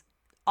these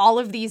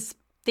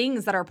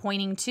things that are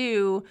pointing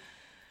to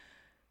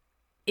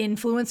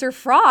influencer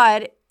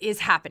fraud is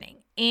happening.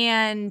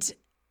 And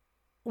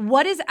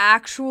what is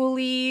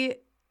actually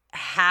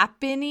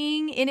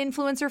happening in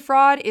influencer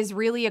fraud is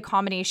really a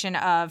combination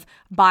of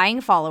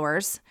buying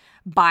followers,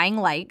 buying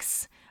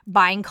likes,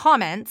 buying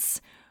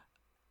comments,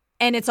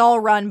 and it's all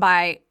run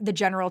by the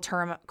general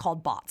term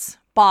called bots.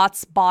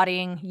 Bots,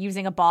 botting,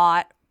 using a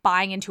bot,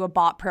 buying into a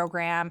bot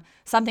program,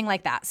 something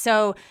like that.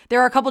 So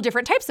there are a couple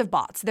different types of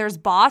bots. There's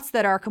bots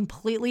that are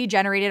completely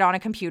generated on a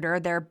computer.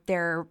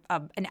 They're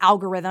an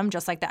algorithm,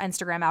 just like the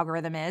Instagram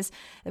algorithm is,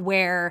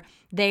 where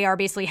they are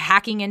basically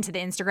hacking into the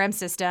Instagram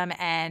system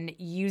and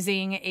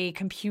using a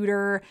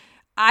computer.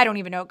 I don't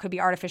even know. It could be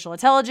artificial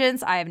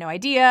intelligence. I have no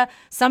idea.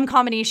 Some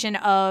combination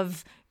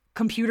of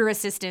computer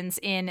assistance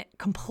in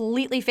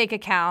completely fake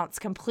accounts,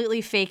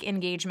 completely fake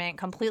engagement,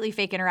 completely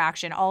fake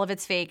interaction. All of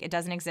it's fake. It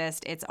doesn't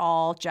exist. It's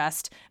all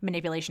just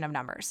manipulation of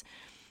numbers.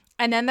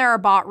 And then there are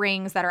bot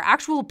rings that are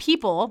actual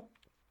people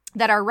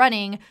that are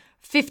running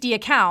 50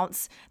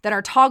 accounts that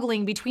are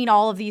toggling between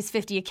all of these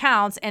 50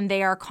 accounts, and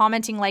they are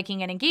commenting,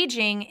 liking, and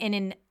engaging in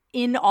an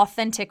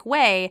inauthentic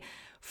way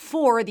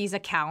for these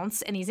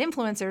accounts and these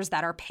influencers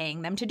that are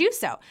paying them to do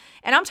so.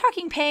 And I'm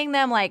talking paying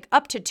them like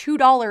up to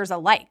 $2 a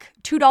like,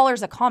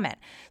 $2 a comment.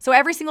 So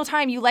every single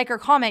time you like or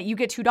comment, you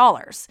get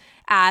 $2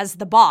 as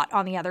the bot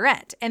on the other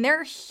end. And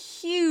they're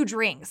huge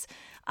rings.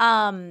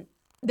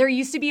 There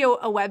used to be a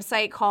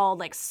website called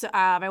like,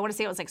 I want to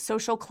say it was like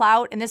Social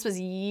Clout. And this was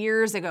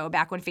years ago,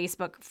 back when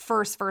Facebook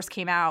first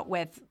came out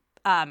with,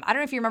 I don't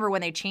know if you remember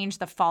when they changed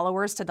the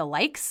followers to the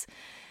likes.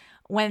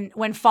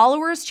 When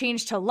followers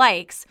changed to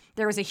likes,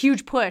 there was a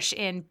huge push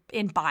in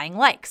buying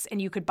likes,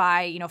 and you could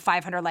buy,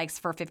 500 likes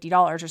for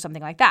 $50 or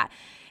something like that.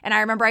 And I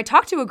remember I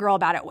talked to a girl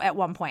about it at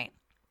one point,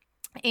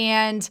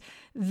 and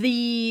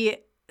the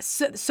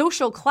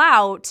Social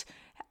Clout,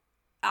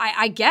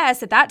 I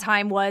guess at that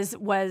time was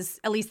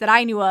at least that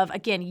I knew of,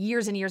 again,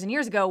 years and years and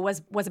years ago,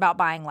 was about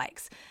buying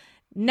likes.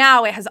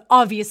 Now it has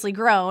obviously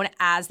grown,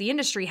 as the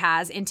industry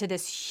has, into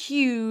this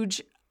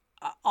huge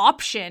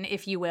option,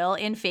 if you will,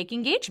 in fake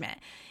engagement.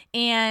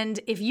 And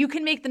if you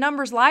can make the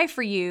numbers lie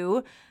for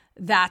you,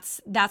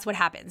 that's what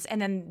happens.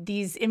 And then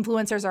these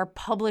influencers are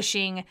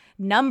publishing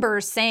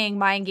numbers saying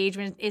my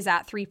engagement is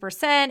at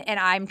 3% and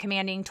I'm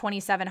commanding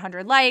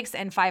 2,700 likes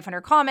and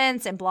 500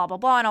 comments and blah, blah,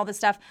 blah, and all this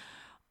stuff,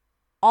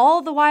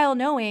 all the while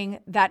knowing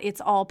that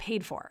it's all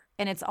paid for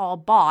and it's all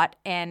bought,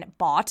 and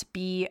bought,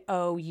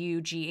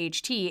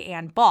 B-O-U-G-H-T,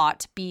 and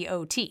bought,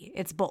 B-O-T.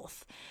 It's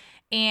both.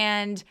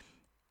 And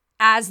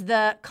as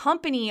the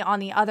company on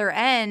the other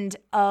end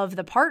of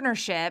the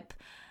partnership,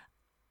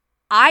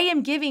 I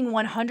am giving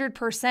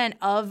 100%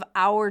 of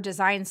our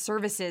design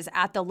services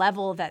at the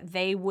level that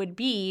they would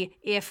be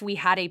if we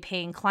had a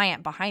paying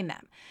client behind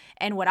them.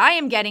 And what I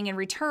am getting in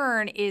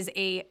return is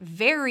a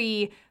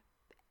very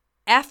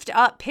effed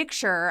up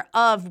picture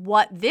of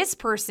what this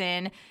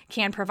person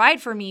can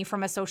provide for me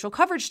from a social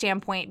coverage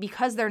standpoint,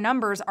 because their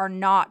numbers are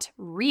not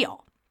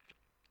real.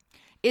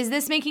 Is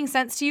this making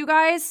sense to you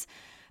guys?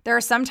 There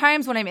are some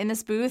times when I'm in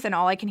this booth and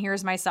all I can hear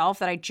is myself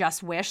that I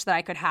just wish that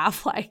I could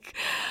have like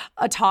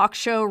a talk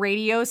show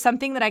radio,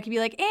 something that I could be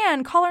like,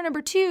 and caller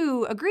number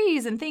 2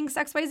 agrees and thinks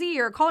XYZ,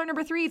 or caller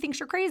number 3 thinks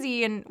you're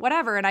crazy and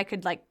whatever. And I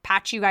could like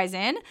patch you guys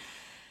in,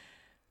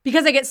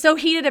 because I get so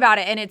heated about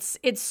it. And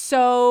it's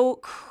so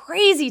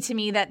crazy to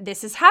me that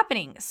this is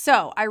happening.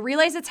 So I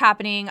realize it's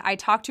happening. I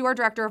talked to our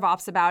director of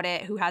ops about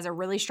it, who has a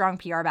really strong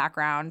PR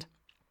background.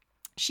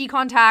 She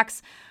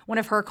contacts one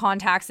of her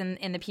contacts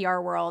in the PR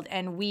world,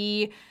 and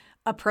we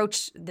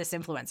approach this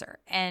influencer.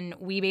 And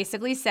we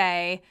basically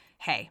say,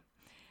 hey,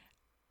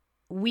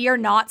 we are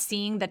not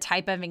seeing the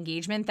type of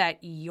engagement that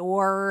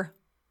your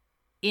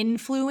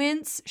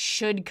influence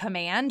should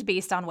command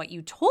based on what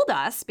you told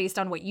us,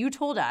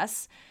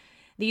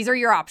 These are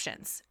your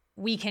options.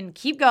 We can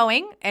keep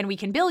going and we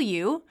can bill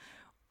you,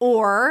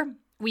 or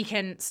we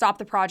can stop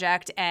the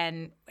project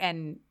and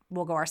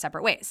we'll go our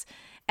separate ways.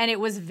 And it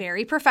was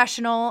very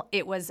professional.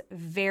 It was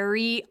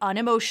very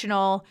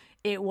unemotional.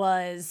 It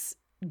was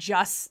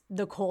just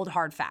the cold,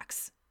 hard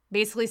facts.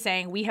 Basically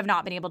saying we have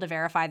not been able to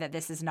verify that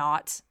this is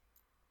not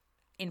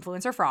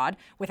influencer fraud,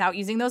 without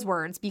using those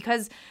words,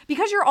 because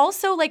you're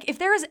also like, if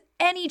there is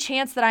any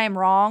chance that I am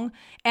wrong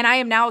and I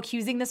am now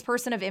accusing this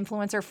person of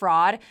influencer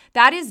fraud,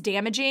 that is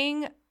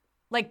damaging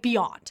like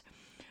beyond.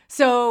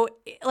 So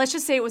let's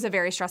just say it was a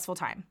very stressful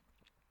time.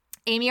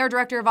 Amy, our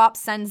director of ops,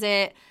 sends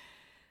it.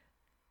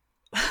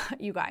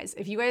 You guys,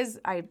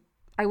 I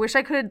wish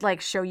I could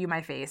like show you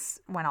my face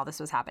when all this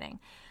was happening.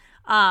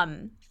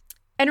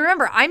 And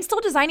remember, I'm still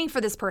designing for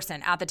this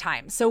person at the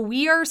time. So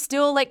we are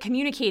still like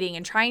communicating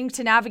and trying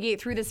to navigate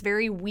through this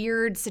very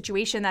weird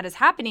situation that is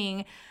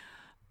happening,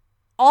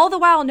 all the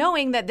while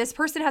knowing that this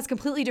person has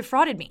completely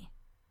defrauded me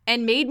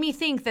and made me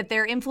think that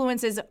their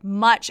influence is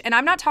much. And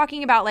I'm not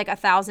talking about like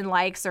 1,000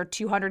 likes or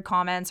 200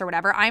 comments or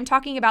whatever. I'm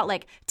talking about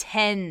like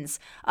tens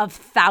of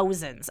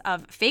thousands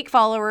of fake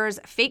followers,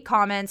 fake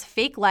comments,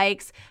 fake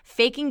likes,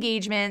 fake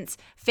engagements,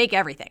 fake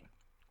everything.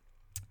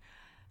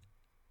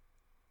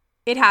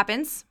 It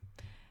happens.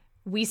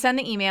 We send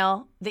the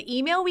email. The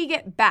email we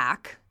get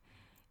back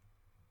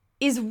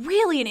is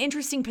really an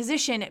interesting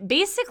position,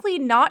 basically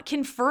not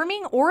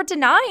confirming or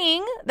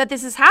denying that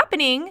this is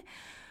happening,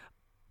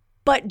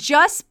 but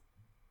just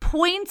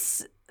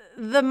points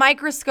the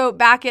microscope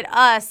back at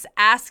us,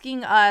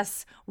 asking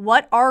us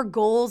what our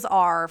goals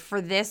are for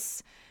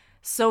this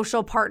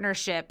social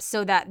partnership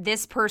so that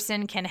this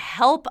person can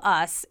help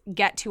us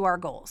get to our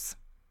goals.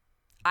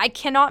 I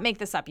cannot make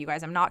this up, you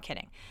guys. I'm not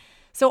kidding.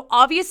 So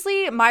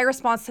obviously my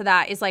response to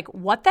that is like,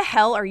 what the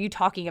hell are you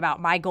talking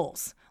about? My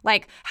goals?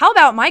 Like, how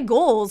about my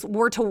goals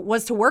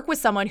was to work with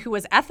someone who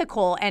was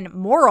ethical and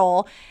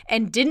moral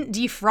and didn't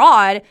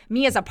defraud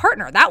me as a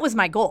partner. That was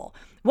my goal.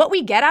 What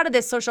we get out of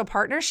this social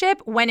partnership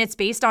when it's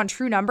based on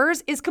true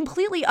numbers is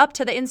completely up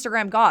to the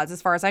Instagram gods,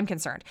 as far as I'm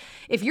concerned.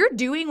 If you're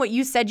doing what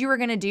you said you were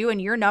going to do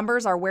and your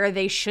numbers are where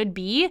they should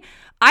be,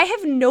 I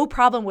have no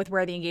problem with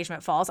where the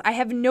engagement falls. I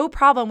have no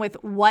problem with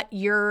what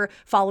your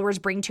followers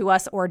bring to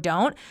us or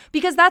don't,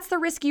 because that's the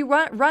risk you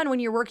run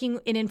when you're working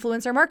in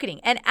influencer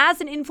marketing. And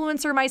as an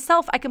influencer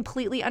myself, I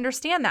completely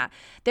understand that.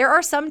 There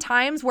are some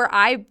times where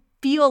I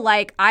feel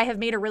like I have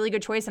made a really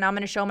good choice and I'm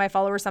going to show my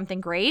followers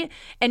something great,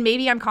 and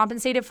maybe I'm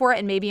compensated for it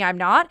and maybe I'm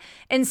not.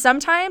 And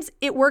sometimes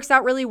it works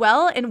out really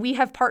well, and we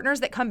have partners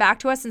that come back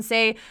to us and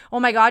say, oh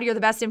my God, you're the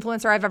best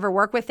influencer I've ever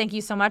worked with. Thank you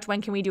so much. When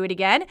can we do it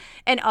again?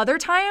 And other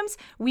times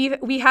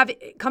we have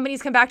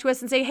companies come back to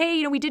us and say,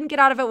 hey, we didn't get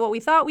out of it what we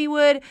thought we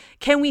would.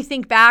 Can we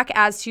think back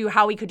as to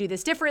how we could do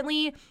this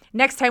differently?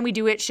 Next time we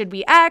do it, should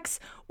we X?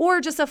 Or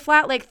just a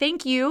flat like,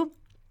 thank you.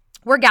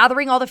 We're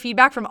gathering all the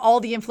feedback from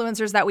all the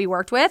influencers that we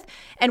worked with,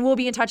 and we'll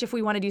be in touch if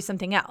we want to do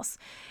something else.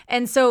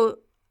 And so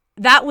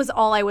that was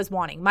all I was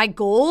wanting. My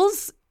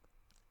goals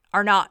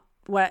are not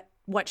what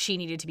she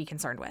needed to be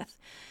concerned with.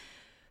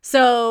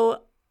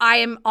 So I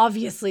am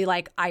obviously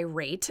like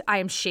irate. I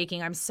am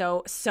shaking. I'm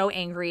so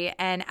angry.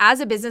 And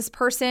as a business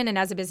person and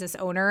as a business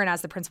owner and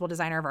as the principal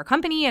designer of our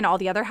company and all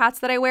the other hats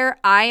that I wear,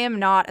 I am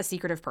not a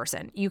secretive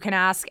person. You can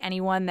ask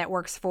anyone that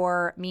works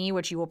for me,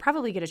 which you will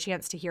probably get a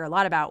chance to hear a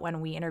lot about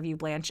when we interview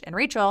Blanche and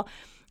Rachel,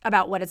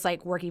 about what it's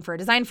like working for a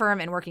design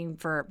firm and working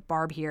for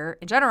Barb here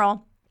in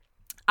general.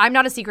 I'm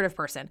not a secretive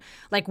person.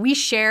 Like, we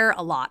share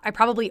a lot. I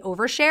probably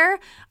overshare.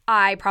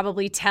 I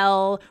probably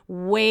tell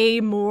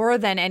way more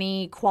than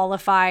any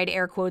qualified,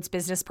 air quotes,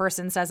 business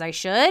person says I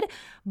should.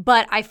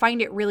 But I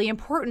find it really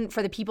important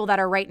for the people that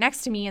are right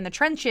next to me in the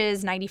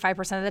trenches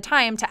 95% of the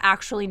time to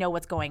actually know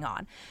what's going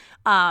on.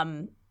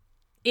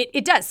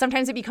 It does.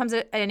 Sometimes it becomes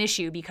an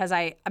issue because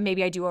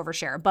maybe I do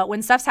overshare. But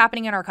when stuff's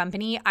happening in our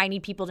company, I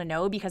need people to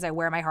know because I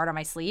wear my heart on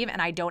my sleeve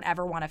and I don't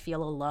ever want to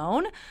feel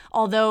alone.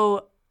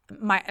 Although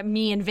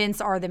me and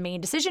Vince are the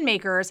main decision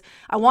makers,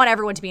 I want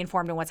everyone to be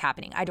informed on what's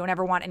happening. I don't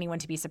ever want anyone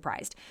to be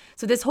surprised.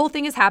 So this whole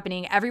thing is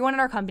happening. Everyone in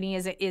our company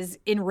is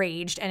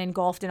enraged and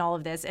engulfed in all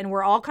of this. And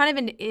we're all kind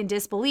of in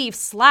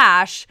disbelief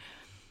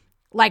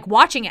 / like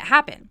watching it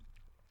happen.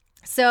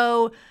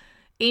 So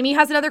Amy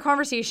has another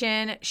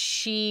conversation.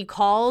 She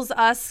calls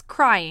us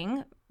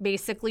crying,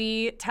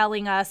 basically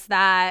telling us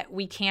that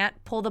we can't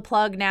pull the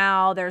plug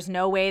now. There's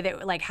no way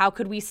that, like, how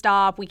could we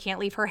stop? We can't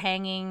leave her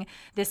hanging.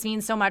 This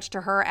means so much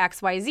to her,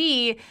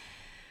 XYZ.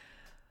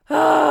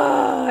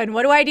 And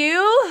what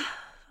do?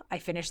 I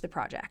finish the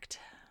project.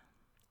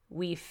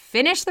 We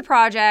finish the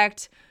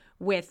project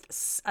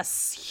with a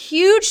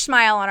huge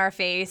smile on our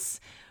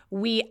face.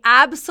 We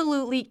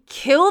absolutely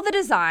kill the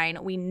design.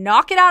 We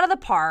knock it out of the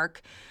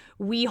park.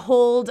 We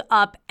hold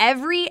up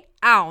every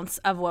ounce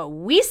of what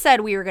we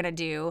said we were going to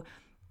do,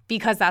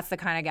 because that's the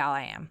kind of gal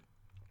I am.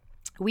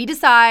 We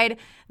decide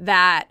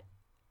that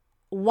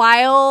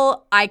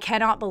while I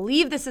cannot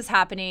believe this is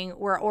happening,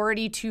 we're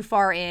already too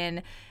far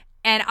in.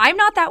 And I'm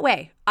not that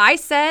way. I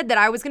said that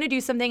I was going to do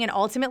something, and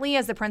ultimately,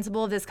 as the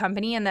principal of this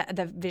company and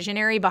the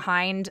visionary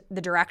behind the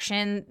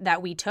direction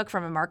that we took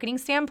from a marketing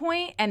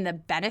standpoint and the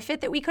benefit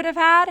that we could have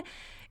had,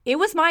 it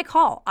was my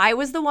call. I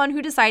was the one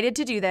who decided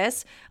to do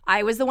this.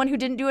 I was the one who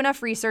didn't do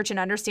enough research in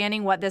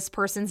understanding what this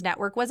person's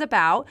network was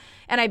about.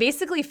 And I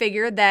basically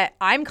figured that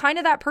I'm kind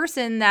of that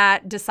person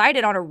that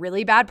decided on a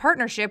really bad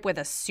partnership with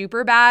a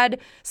super bad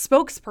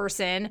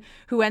spokesperson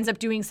who ends up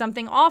doing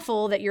something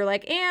awful that you're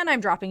like, and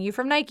I'm dropping you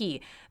from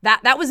Nike.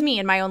 That was me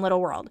in my own little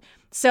world.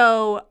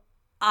 So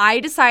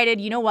I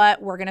decided, you know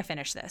what, we're going to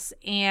finish this.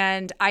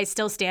 And I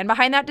still stand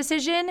behind that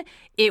decision.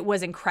 It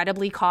was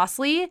incredibly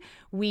costly.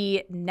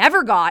 We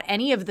never got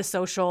any of the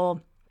social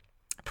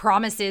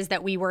promises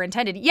that we were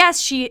intended. Yes,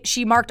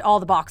 she marked all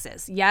the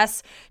boxes.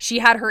 Yes, she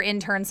had her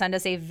intern send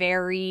us a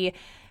very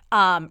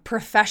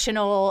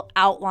professional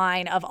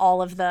outline of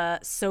all of the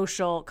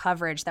social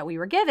coverage that we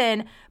were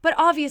given. But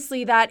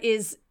obviously that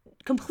is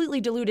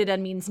completely diluted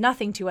and means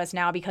nothing to us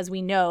now, because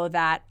we know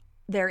that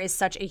there is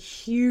such a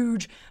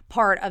huge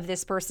part of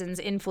this person's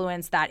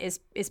influence that is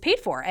paid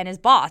for and is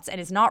bots and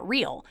is not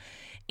real.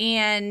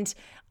 And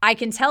I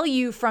can tell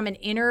you from an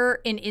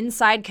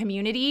inside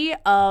community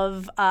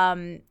of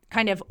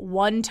kind of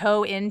one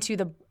toe into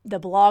the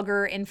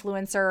blogger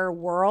influencer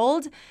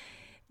world,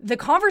 the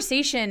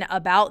conversation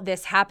about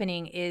this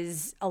happening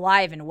is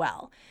alive and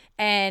well.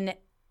 And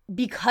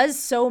because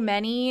so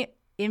many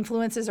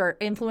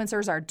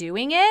influencers are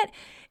doing it,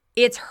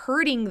 it's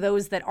hurting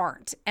those that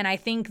aren't. And I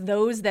think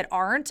those that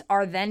aren't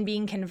are then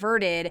being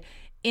converted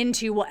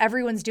into, well,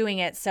 everyone's doing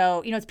it.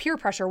 So, it's peer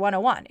pressure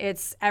 101.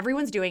 It's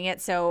everyone's doing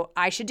it, so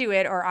I should do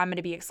it, or I'm going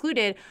to be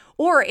excluded,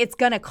 or it's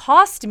going to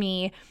cost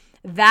me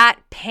that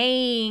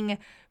paying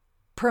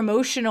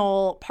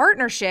promotional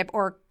partnership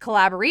or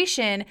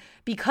collaboration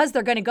because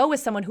they're going to go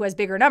with someone who has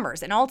bigger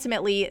numbers. And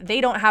ultimately,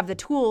 they don't have the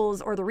tools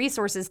or the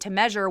resources to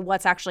measure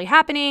what's actually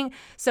happening.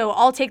 So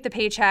I'll take the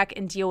paycheck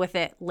and deal with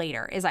it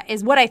later,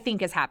 is what I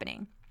think is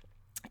happening.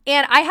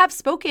 And I have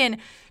spoken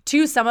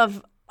to some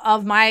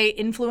of my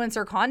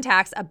influencer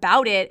contacts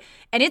about it,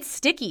 and it's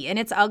sticky and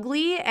it's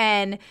ugly,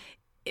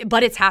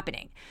 but it's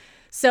happening.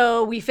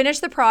 So we finished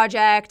the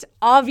project.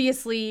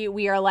 Obviously,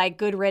 we are like,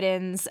 good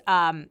riddance.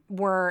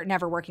 We're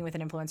never working with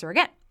an influencer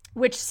again,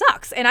 which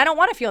sucks. And I don't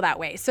want to feel that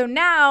way. So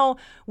now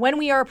when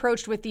we are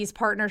approached with these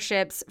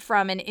partnerships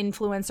from an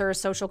influencer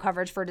social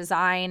coverage for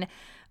design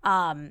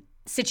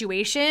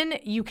situation,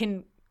 you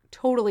can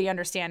totally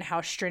understand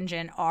how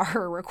stringent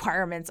our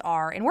requirements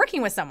are in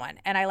working with someone.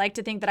 And I like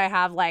to think that I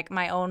have like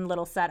my own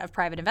little set of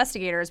private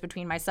investigators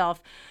between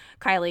myself,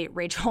 Kylie,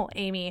 Rachel,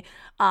 Amy,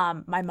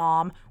 my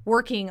mom,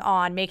 working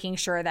on making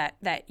sure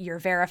that you're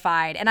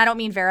verified. And I don't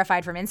mean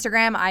verified from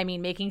Instagram. I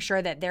mean making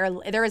sure that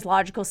there is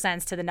logical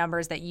sense to the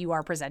numbers that you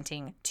are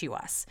presenting to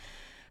us.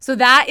 So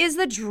that is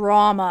the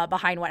drama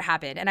behind what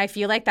happened. And I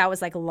feel like that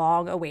was like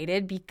long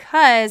awaited,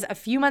 because a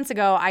few months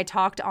ago, I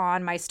talked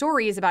on my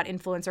stories about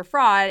influencer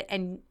fraud,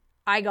 and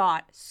I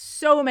got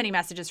so many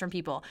messages from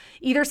people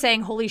either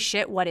saying, holy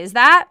shit, what is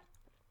that?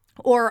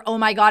 Or, oh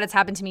my God, it's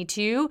happened to me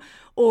too.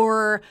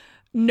 Or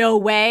no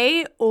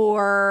way,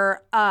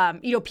 or,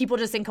 people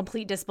just in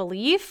complete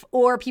disbelief,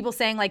 or people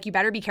saying like, you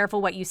better be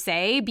careful what you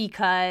say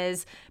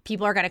because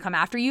people are going to come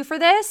after you for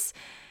this.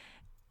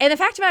 And the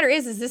fact of the matter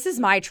is this is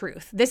my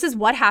truth. This is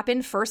what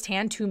happened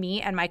firsthand to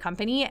me and my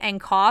company and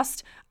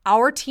cost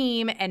our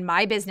team and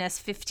my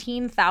business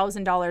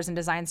 $15,000 in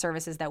design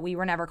services that we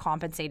were never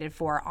compensated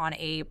for on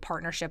a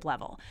partnership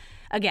level.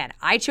 Again,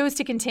 I chose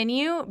to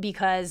continue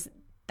because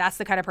that's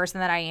the kind of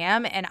person that I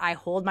am, and I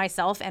hold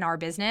myself and our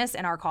business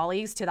and our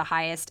colleagues to the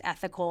highest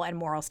ethical and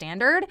moral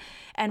standard.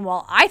 And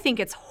while I think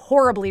it's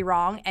horribly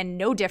wrong and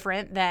no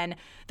different than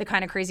the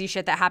kind of crazy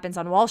shit that happens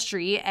on Wall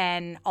Street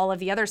and all of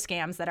the other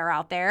scams that are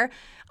out there,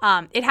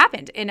 it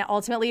happened. And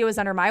ultimately, it was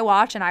under my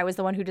watch, and I was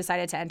the one who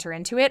decided to enter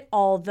into it.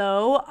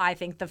 Although I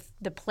think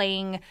the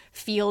playing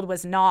field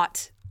was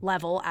not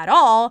level at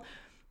all.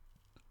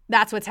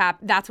 That's what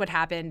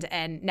happened,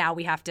 and now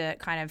we have to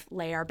kind of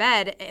lay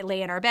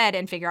in our bed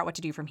and figure out what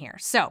to do from here.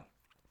 So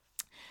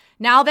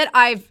now that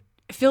I've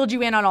filled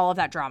you in on all of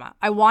that drama,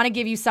 I want to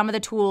give you some of the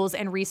tools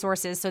and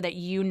resources so that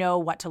you know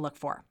what to look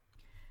for.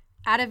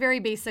 At a very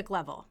basic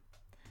level,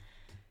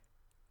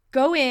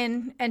 go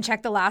in and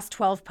check the last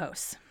 12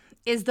 posts.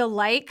 Is the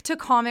like to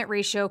comment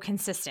ratio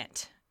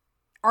consistent?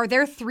 Are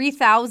there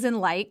 3,000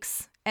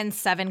 likes and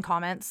 7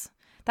 comments?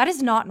 That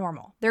is not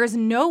normal. There is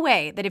no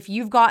way that if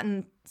you've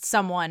gotten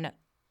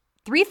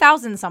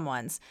 3,000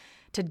 someones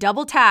to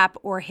double tap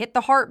or hit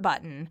the heart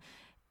button,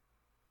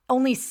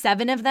 only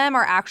 7 of them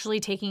are actually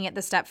taking it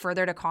the step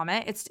further to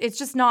comment. It's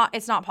just not,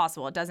 it's not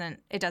possible. It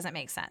doesn't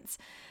make sense.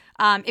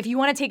 If you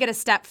want to take it a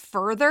step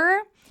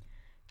further,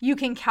 you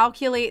can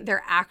calculate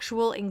their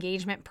actual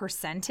engagement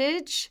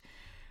percentage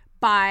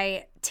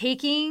by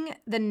taking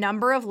the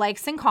number of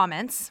likes and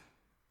comments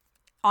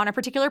on a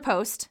particular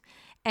post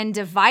and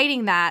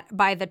dividing that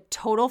by the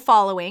total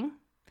following,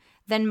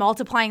 then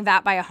multiplying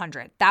that by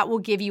 100. That will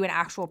give you an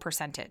actual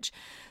percentage.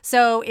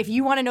 So if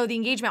you want to know the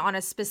engagement on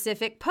a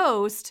specific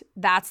post,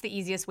 that's the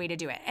easiest way to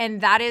do it.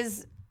 And that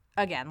is,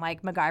 again,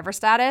 like MacGyver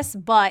status,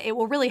 but it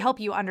will really help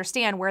you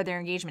understand where their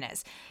engagement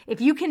is. If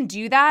you can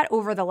do that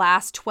over the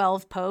last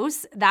 12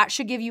 posts, that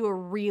should give you a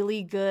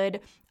really good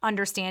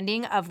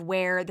understanding of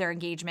where their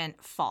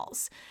engagement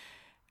falls.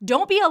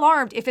 Don't be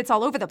alarmed if it's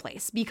all over the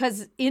place,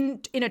 because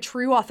in a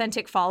true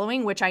authentic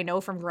following, which I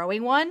know from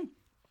growing one,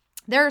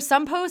 there are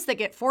some posts that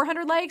get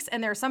 400 likes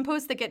and there are some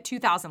posts that get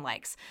 2,000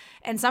 likes.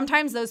 And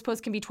sometimes those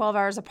posts can be 12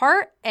 hours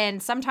apart,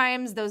 and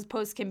sometimes those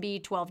posts can be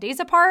 12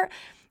 days apart,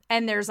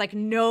 and there's like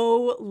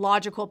no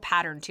logical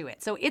pattern to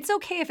it. So it's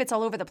okay if it's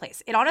all over the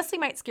place. It honestly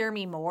might scare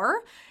me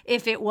more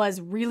if it was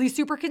really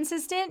super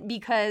consistent,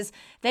 because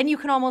then you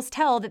can almost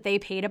tell that they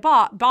paid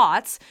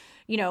bots,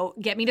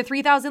 get me to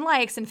 3,000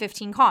 likes and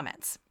 15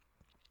 comments.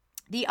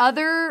 The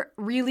other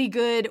really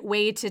good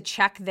way to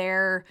check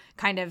their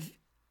kind of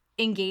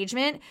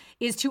engagement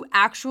is to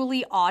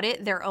actually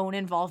audit their own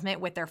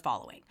involvement with their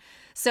following.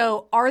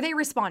 So are they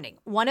responding?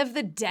 One of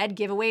the dead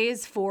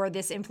giveaways for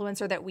this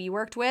influencer that we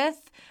worked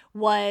with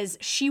was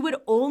she would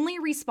only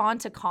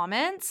respond to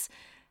comments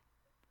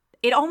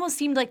it almost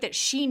seemed like that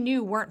she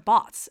knew weren't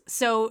bots.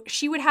 So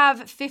she would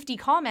have 50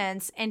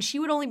 comments and she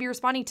would only be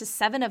responding to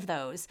 7 of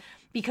those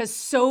because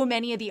so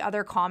many of the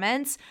other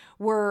comments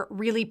were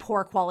really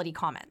poor quality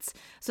comments.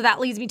 So that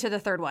leads me to the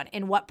third one,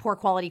 in what poor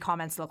quality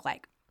comments look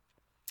like.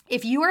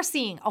 If you are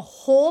seeing a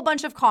whole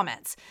bunch of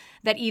comments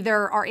that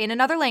either are in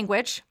another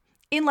language,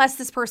 unless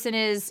this person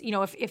is,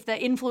 if the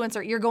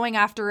influencer, you're going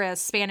after a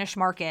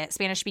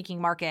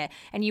Spanish-speaking market,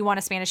 and you want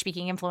a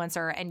Spanish-speaking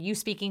influencer and you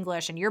speak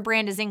English and your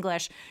brand is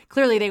English,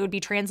 clearly they would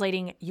be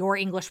translating your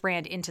English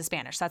brand into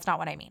Spanish. That's not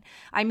what I mean.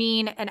 I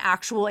mean an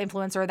actual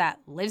influencer that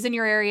lives in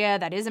your area,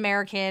 that is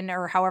American,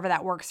 or however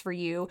that works for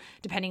you,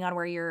 depending on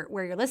where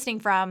you're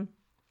listening from.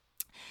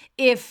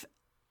 If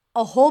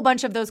a whole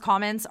bunch of those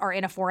comments are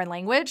in a foreign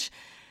language,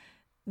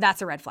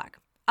 that's a red flag.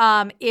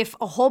 If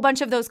a whole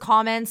bunch of those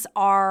comments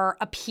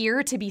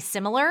appear to be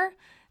similar,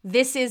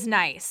 this is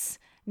nice.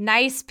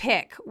 Nice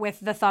pic with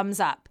the thumbs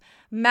up.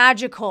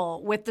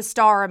 Magical with the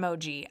star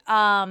emoji.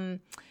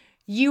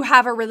 You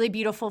have a really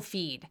beautiful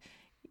feed.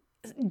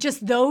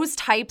 Just those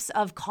types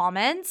of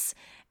comments.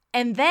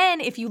 And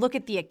then if you look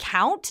at the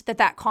account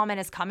that comment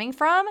is coming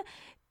from,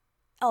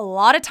 a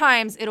lot of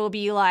times it'll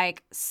be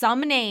like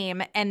some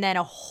name and then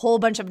a whole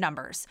bunch of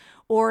numbers,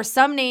 or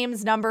some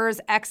names,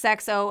 numbers,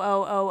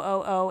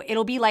 XXOOOOO.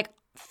 It'll be like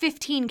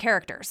 15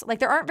 characters. Like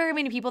there aren't very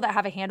many people that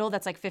have a handle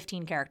that's like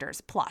 15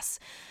 characters plus.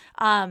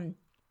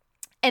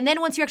 And then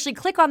once you actually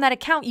click on that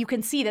account, you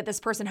can see that this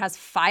person has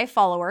 5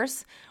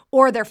 followers,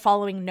 or they're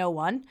following no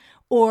one,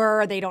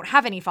 or they don't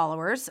have any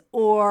followers,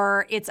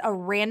 or it's a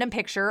random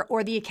picture,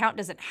 or the account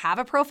doesn't have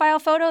a profile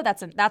photo.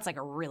 That's like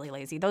a really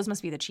lazy. Those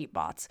must be the cheap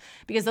bots,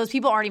 because those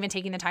people aren't even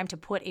taking the time to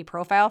put a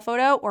profile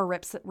photo or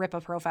rip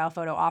a profile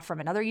photo off from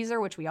another user,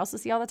 which we also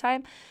see all the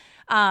time.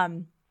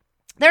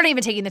 They're not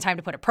even taking the time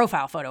to put a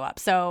profile photo up.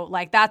 So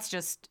like that's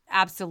just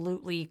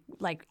absolutely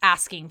like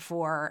asking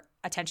for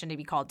attention to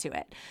be called to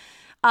it.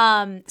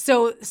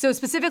 So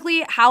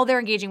specifically how they're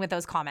engaging with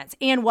those comments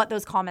and what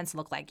those comments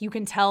look like. You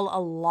can tell a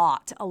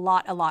lot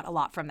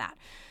from that.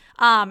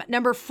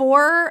 Number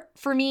 4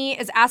 for me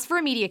is ask for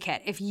a media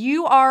kit. If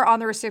you are on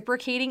the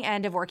reciprocating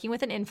end of working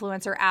with an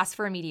influencer, ask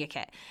for a media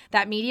kit.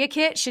 That media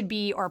kit should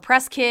be, or a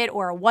press kit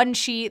or a one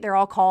sheet, they're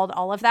all called,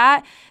 all of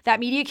that. That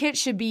media kit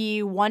should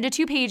be 1 to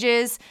 2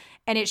 pages.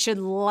 And it should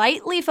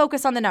lightly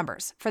focus on the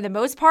numbers. For the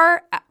most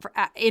part,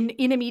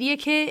 in a media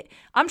kit,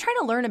 I'm trying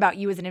to learn about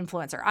you as an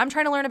influencer. I'm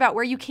trying to learn about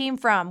where you came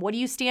from, what do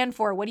you stand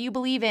for, what do you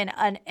believe in,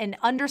 an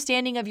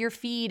understanding of your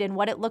feed and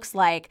what it looks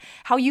like,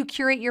 how you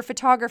curate your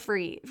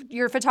photography,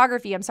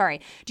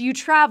 Do you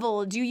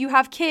travel? Do you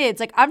have kids?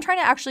 Like, I'm trying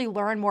to actually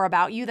learn more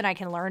about you than I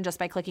can learn just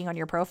by clicking on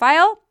your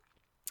profile.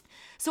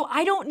 So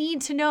I don't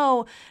need to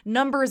know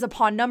numbers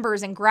upon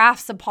numbers and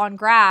graphs upon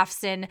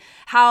graphs and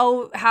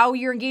how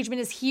your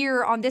engagement is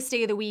here on this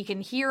day of the week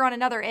and here on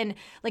another. And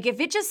like, if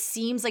it just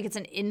seems like it's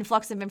an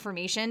influx of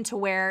information to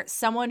where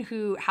someone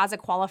who has a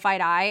qualified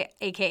eye,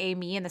 AKA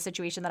me in the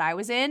situation that I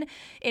was in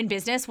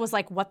business, was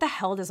like, what the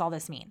hell does all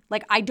this mean?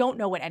 Like, I don't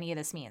know what any of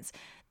this means.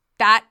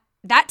 That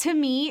to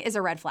me is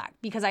a red flag,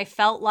 because I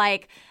felt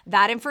like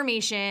that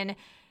information,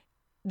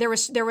 there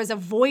was a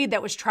void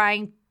that was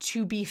trying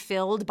to be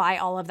filled by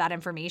all of that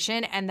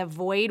information. And the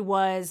void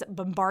was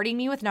bombarding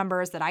me with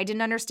numbers that I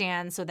didn't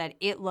understand so that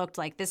it looked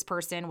like this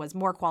person was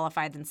more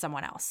qualified than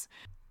someone else.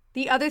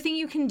 The other thing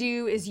you can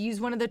do is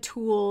use one of the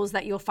tools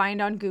that you'll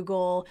find on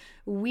Google.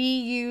 We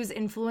use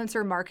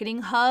Influencer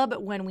Marketing Hub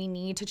when we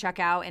need to check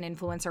out an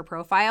influencer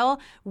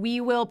profile.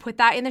 We will put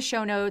that in the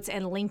show notes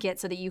and link it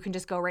so that you can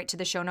just go right to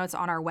the show notes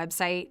on our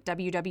website,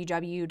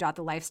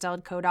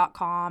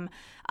 www.thelifestyledco.com,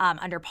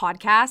 under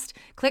podcast.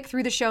 Click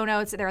through the show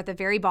notes. They're at the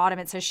very bottom.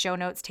 It says show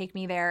notes, take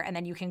me there, and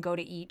then you can go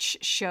to each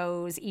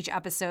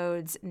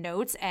episode's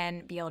notes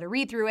and be able to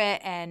read through it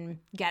and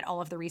get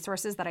all of the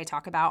resources that I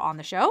talk about on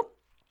the show.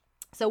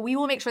 So we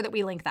will make sure that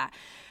we link that.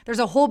 There's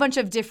a whole bunch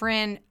of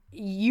different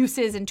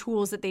uses and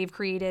tools that they've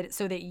created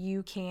so that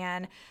you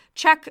can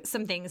check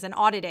some things and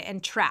audit it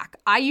and track.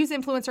 I use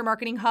Influencer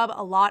Marketing Hub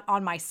a lot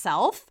on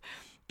myself,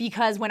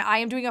 because when I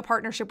am doing a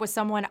partnership with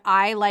someone,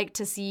 I like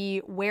to see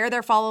where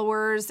their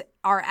followers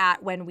are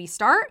at when we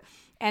start,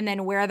 and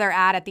then where they're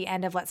at the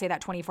end of, let's say, that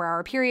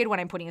 24-hour period when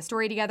I'm putting a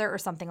story together or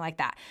something like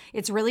that.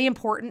 It's really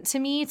important to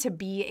me to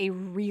be a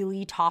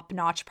really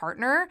top-notch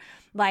partner.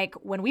 Like,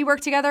 when we work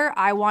together,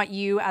 I want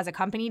you as a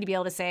company to be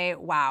able to say,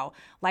 wow,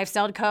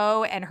 Lifestyled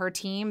Co. and her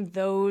team,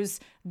 those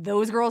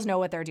girls know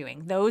what they're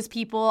doing. Those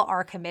people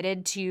are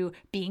committed to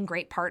being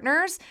great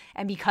partners.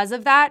 And because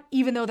of that,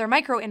 even though they're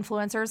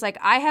micro-influencers, like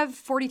I have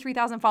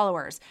 43,000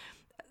 followers.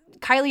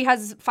 Kylie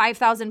has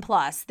 5,000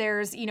 plus.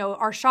 There's,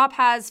 our shop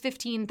has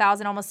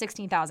 15,000, almost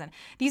 16,000.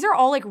 These are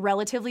all like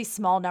relatively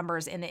small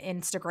numbers in the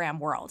Instagram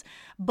world.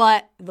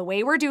 But the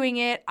way we're doing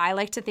it, I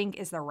like to think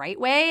is the right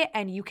way.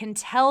 And you can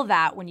tell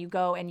that when you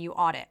go and you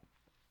audit.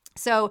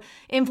 So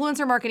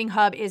Influencer Marketing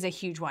Hub is a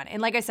huge one.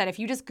 And like I said, if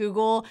you just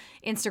Google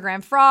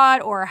Instagram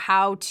fraud or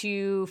how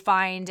to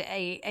find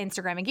a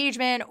Instagram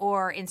engagement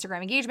or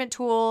Instagram engagement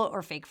tool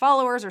or fake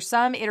followers or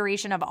some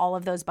iteration of all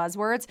of those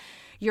buzzwords,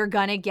 you're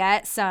going to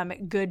get some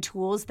good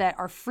tools that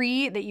are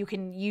free that you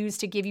can use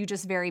to give you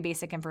just very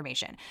basic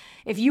information.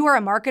 If you are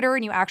a marketer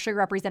and you actually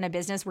represent a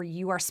business where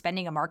you are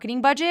spending a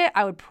marketing budget,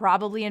 I would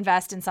probably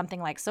invest in something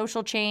like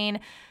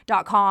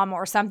socialchain.com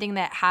or something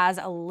that has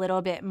a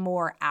little bit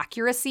more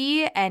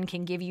accuracy and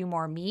can give you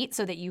more meat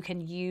so that you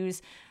can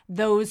use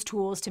those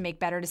tools to make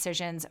better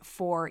decisions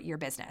for your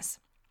business.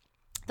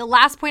 The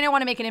last point I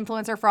want to make in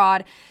influencer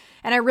fraud,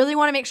 and I really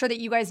want to make sure that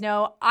you guys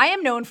know, I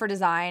am known for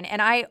design,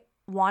 and I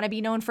want to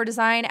be known for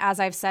design. As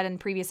I've said in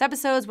previous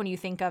episodes, when you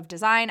think of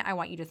design, I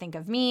want you to think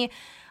of me.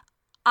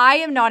 I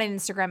am not an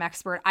Instagram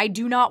expert. I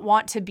do not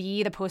want to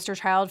be the poster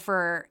child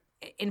for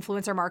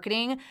influencer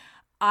marketing.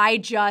 I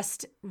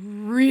just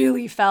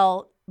really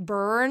felt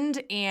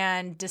burned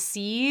and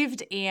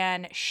deceived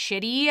and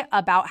shitty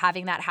about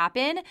having that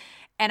happen.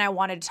 And I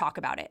wanted to talk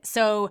about it.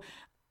 So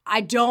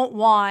I don't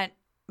want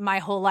my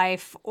whole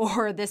life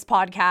or this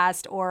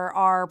podcast or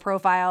our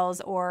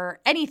profiles or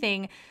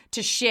anything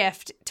to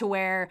shift to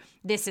where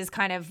this is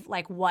kind of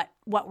like what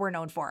we're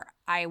known for.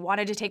 I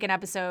wanted to take an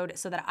episode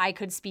so that I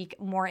could speak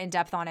more in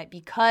depth on it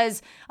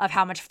because of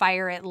how much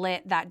fire it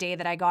lit that day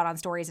that I got on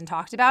stories and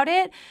talked about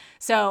it.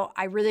 So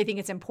I really think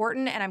it's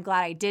important, and I'm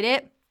glad I did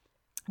it.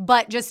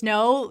 But just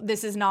know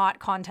this is not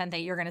content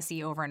that you're going to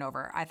see over and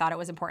over. I thought it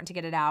was important to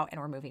get it out,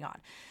 and we're moving on.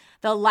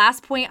 The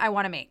last point I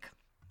want to make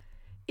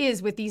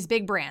is with these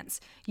big brands.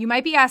 You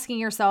might be asking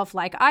yourself,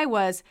 like I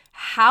was,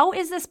 how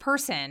is this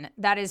person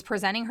that is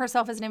presenting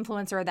herself as an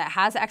influencer that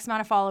has X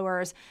amount of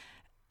followers,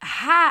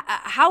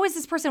 how is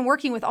this person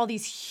working with all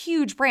these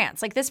huge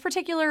brands? Like, this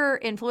particular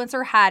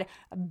influencer had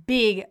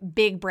big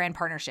brand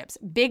partnerships,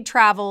 big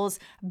travels,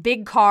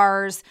 big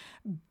cars,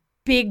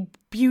 big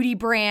beauty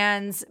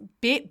brands,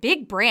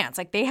 big brands.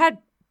 Like, they had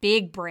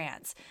big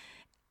brands.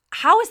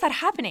 How is that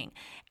happening?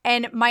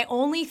 And my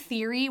only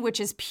theory, which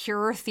is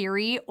pure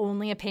theory,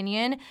 only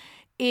opinion,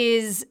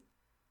 is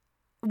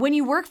when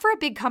you work for a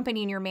big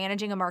company and you're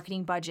managing a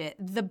marketing budget,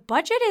 the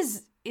budget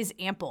is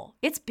ample.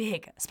 It's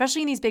big,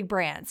 especially in these big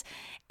brands.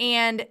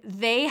 And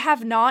they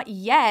have not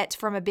yet,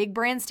 from a big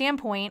brand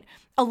standpoint,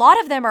 a lot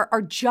of them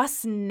are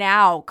just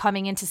now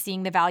coming into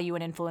seeing the value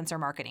in influencer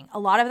marketing. A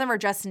lot of them are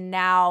just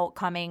now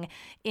coming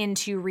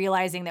into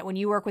realizing that when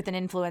you work with an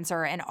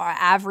influencer, an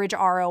average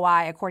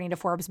ROI, according to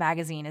Forbes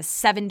magazine, is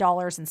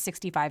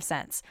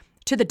 $7.65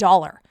 to the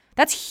dollar.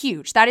 That's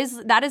huge. That is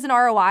an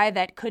ROI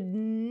that could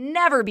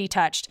never be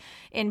touched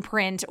in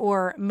print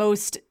or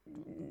most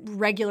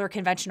regular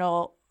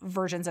conventional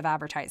versions of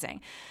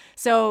advertising.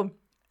 So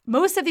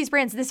most of these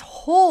brands, this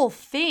whole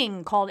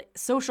thing called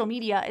social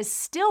media is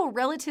still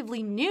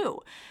relatively new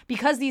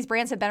because these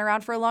brands have been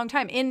around for a long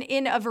time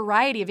in a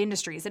variety of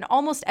industries, in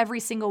almost every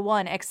single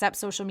one except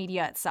social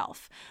media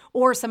itself,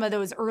 or some of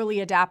those early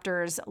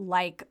adapters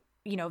like,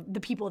 the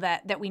people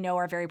that we know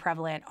are very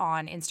prevalent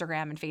on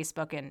Instagram and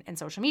Facebook and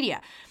social media.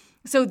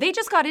 So they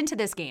just got into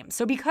this game.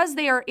 So because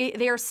they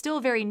are still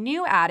very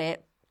new at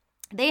it,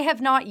 they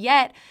have not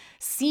yet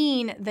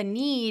seen the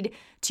need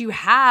to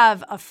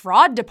have a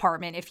fraud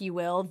department, if you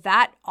will,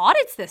 that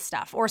audits this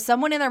stuff, or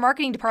someone in their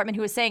marketing department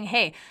who is saying,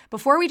 hey,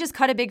 before we just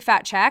cut a big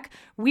fat check,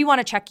 we want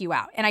to check you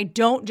out. And I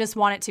don't just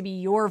want it to be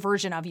your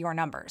version of your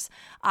numbers.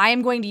 I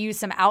am going to use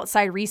some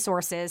outside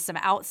resources, some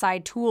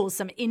outside tools,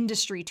 some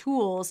industry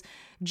tools,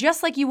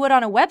 just like you would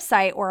on a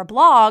website or a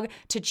blog,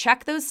 to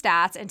check those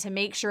stats and to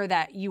make sure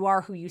that you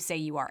are who you say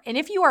you are. And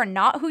if you are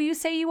not who you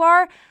say you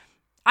are,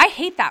 I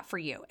hate that for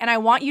you. And I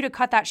want you to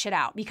cut that shit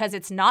out because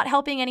it's not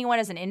helping anyone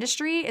as an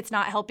industry. It's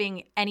not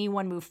helping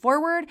anyone move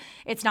forward.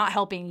 It's not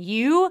helping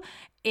you.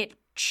 It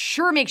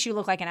sure makes you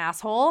look like an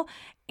asshole.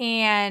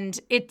 And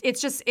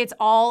it's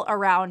all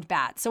around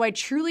bad. So I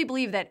truly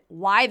believe that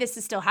why this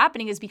is still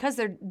happening is because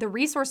the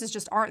resources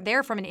just aren't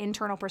there from an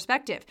internal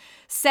perspective.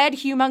 Said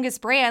humongous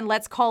brand,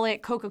 let's call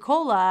it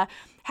Coca-Cola,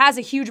 has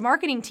a huge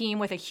marketing team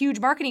with a huge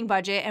marketing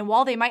budget. And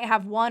while they might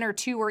have 1 or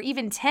 2 or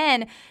even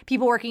 10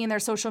 people working in their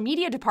social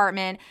media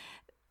department,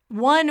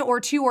 1 or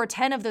 2 or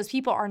 10 of those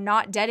people are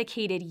not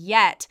dedicated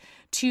yet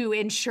to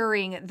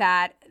ensuring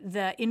that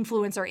the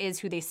influencer is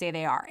who they say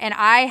they are. And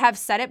I have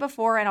said it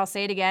before, and I'll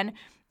say it again.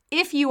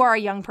 If you are a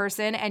young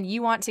person and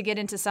you want to get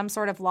into some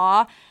sort of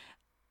law,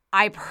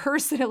 I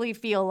personally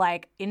feel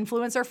like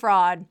influencer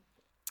fraud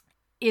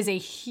is a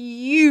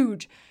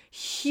huge,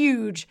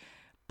 huge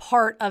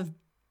part of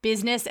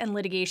business and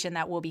litigation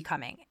that will be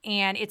coming.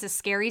 And it's a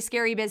scary,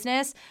 scary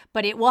business,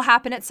 but it will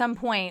happen at some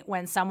point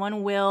when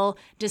someone will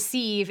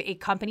deceive a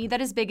company that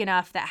is big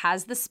enough that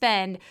has the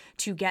spend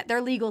to get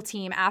their legal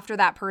team after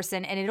that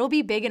person, and it'll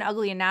be big and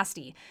ugly and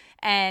nasty.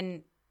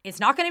 And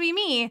it's not going to be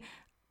me,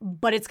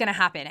 but it's going to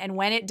happen. And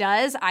when it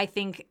does, I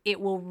think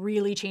it will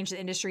really change the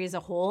industry as a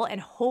whole.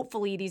 And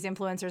hopefully these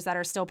influencers that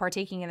are still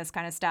partaking in this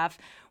kind of stuff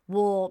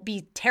will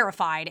be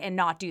terrified and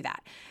not do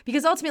that.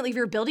 Because ultimately, if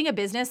you're building a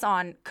business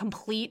on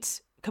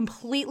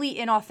completely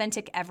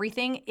inauthentic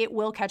everything, it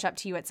will catch up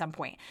to you at some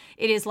point.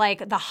 It is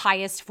like the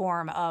highest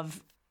form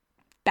of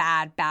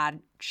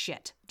bad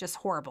shit, just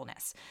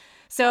horribleness.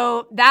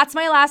 So that's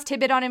my last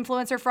tidbit on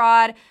influencer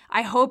fraud.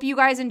 I hope you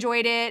guys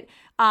enjoyed it.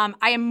 I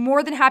am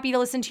more than happy to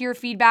listen to your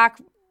feedback,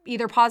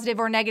 either positive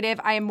or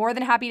negative. I am more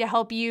than happy to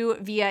help you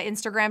via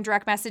Instagram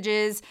direct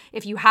messages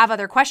if you have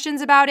other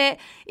questions about it.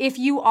 If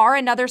you are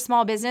another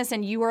small business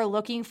and you are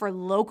looking for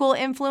local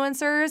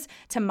influencers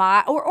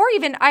or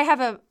even I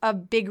have a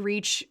big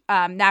reach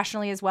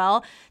nationally as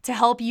well to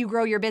help you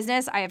grow your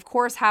business. I, of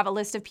course, have a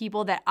list of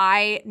people that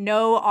I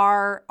know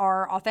are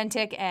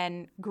authentic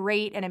and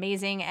great and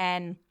amazing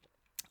and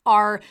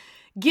are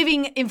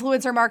giving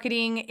influencer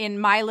marketing in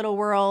my little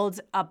world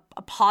a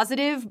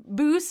positive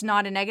boost,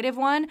 not a negative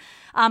one.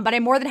 But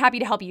I'm more than happy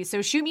to help you.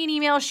 So shoot me an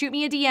email, shoot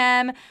me a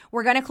DM.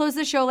 We're going to close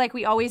the show like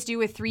we always do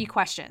with 3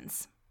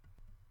 questions.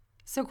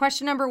 So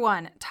question number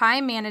 1,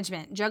 time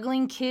management,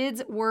 juggling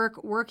kids,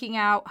 work, working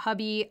out,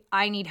 hubby,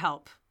 I need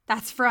help.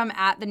 That's from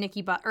at the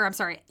Nikki Butler.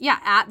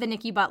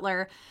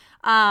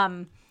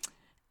 Like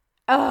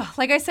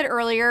I said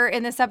earlier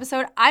in this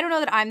episode, I don't know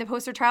that I'm the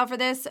poster child for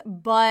this,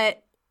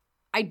 but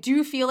I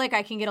do feel like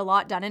I can get a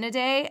lot done in a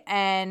day,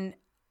 and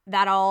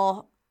that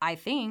all, I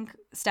think,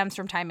 stems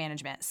from time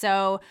management.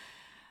 So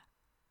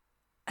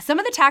some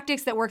of the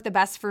tactics that work the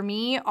best for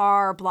me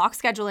are block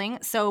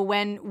scheduling. So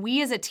when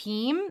we as a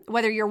team,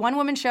 whether you're a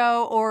one-woman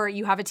show or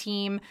you have a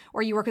team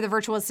or you work with a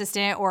virtual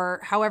assistant or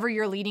however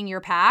you're leading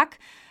your pack,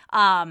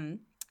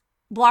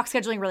 block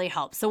scheduling really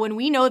helps. So when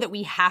we know that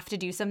we have to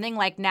do something,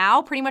 like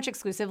now pretty much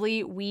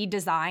exclusively, we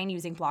design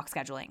using block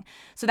scheduling.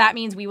 So that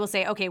means we will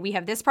say, okay, we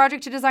have this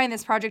project to design,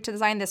 this project to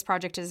design, this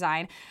project to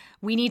design.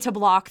 We need to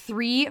block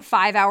 3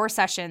 5-hour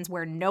sessions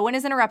where no one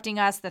is interrupting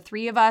us. The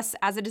 3 of us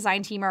as a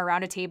design team are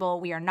around a table.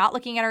 We are not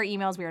looking at our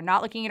emails. We are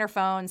not looking at our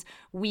phones.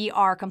 We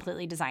are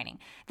completely designing.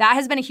 That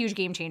has been a huge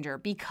game changer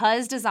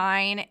because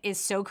design is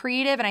so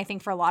creative. And I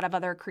think for a lot of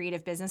other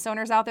creative business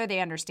owners out there, they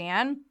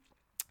understand.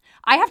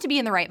 I have to be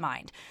in the right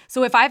mind.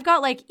 So if I've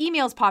got like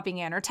emails popping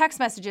in or text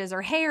messages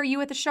or, hey, are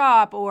you at the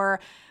shop? Or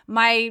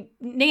my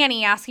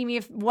nanny asking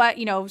me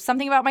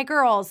something about my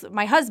girls,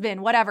 my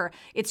husband, whatever.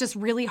 It's just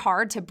really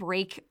hard to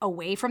break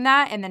away from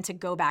that and then to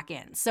go back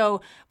in.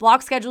 So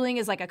block scheduling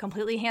is like a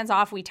completely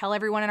hands-off. We tell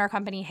everyone in our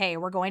company, hey,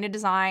 we're going to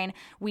design.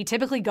 We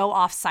typically go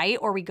off-site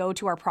or we go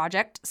to our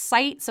project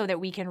site so that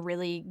we can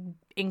really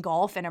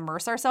engulf and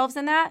immerse ourselves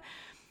in that.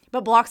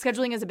 But block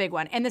scheduling is a big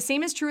one. And the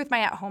same is true with my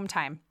at-home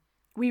time.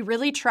 We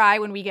really try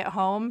when we get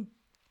home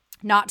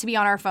not to be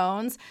on our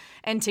phones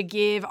and to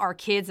give our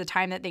kids the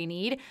time that they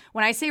need.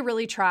 When I say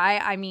really try,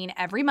 I mean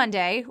every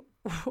Monday,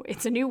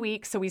 it's a new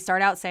week, so we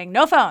start out saying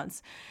no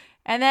phones.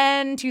 And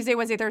then Tuesday,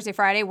 Wednesday, Thursday,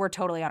 Friday, we're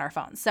totally on our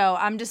phones. So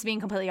I'm just being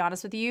completely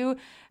honest with you.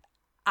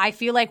 I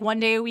feel like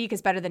 1 day a week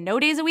is better than no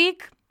days a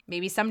week.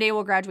 Maybe someday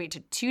we'll graduate to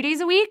 2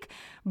 days a week,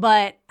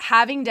 but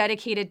having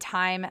dedicated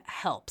time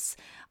helps.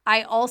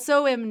 I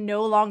also am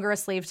no longer a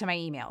slave to my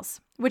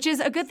emails, which is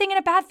a good thing and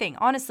a bad thing,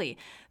 honestly.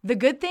 The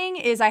good thing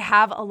is I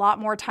have a lot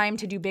more time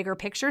to do bigger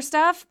picture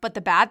stuff, but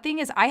the bad thing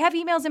is I have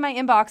emails in my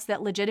inbox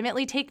that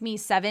legitimately take me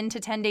 7 to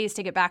 10 days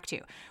to get back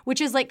to, which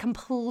is like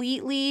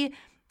completely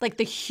like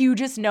the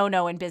hugest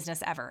no-no in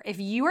business ever. If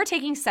you are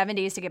taking 7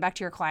 days to get back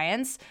to your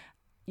clients,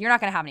 you're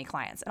not going to have any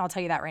clients. And I'll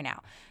tell you that right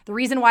now. The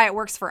reason why it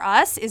works for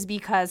us is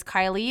because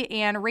Kylie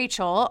and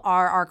Rachel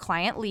are our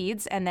client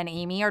leads. And then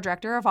Amy, our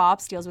director of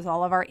ops, deals with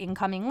all of our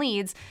incoming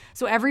leads.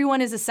 So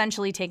everyone is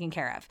essentially taken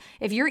care of.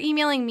 If you're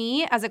emailing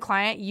me as a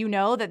client, you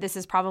know that this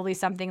is probably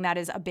something that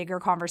is a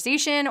bigger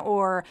conversation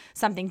or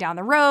something down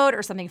the road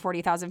or something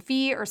 40,000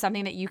 feet or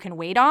something that you can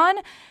wait on,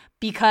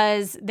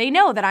 because they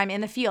know that I'm in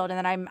the field and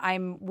that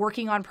I'm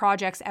working on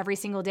projects every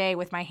single day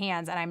with my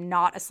hands and I'm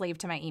not a slave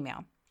to my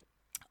email.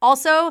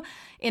 Also,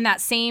 in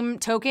that same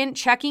token,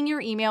 checking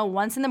your email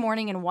once in the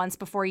morning and once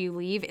before you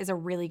leave is a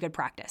really good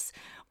practice.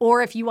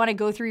 Or if you want to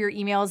go through your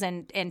emails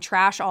and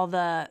trash all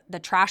the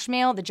trash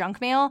mail, the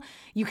junk mail,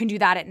 you can do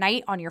that at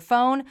night on your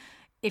phone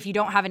if you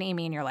don't have an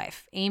Amy in your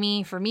life.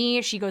 Amy, for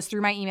me, she goes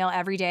through my email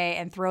every day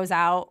and throws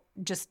out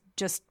just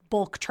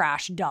bulk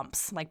trash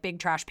dumps, like big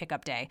trash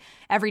pickup day.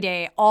 Every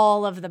day,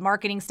 all of the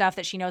marketing stuff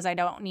that she knows I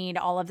don't need,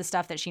 all of the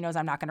stuff that she knows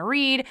I'm not going to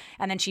read,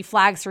 and then she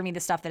flags for me the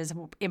stuff that is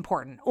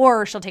important.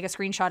 Or she'll take a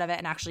screenshot of it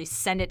and actually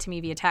send it to me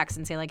via text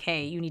and say like,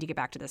 hey, you need to get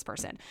back to this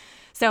person.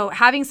 So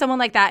having someone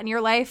like that in your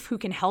life who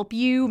can help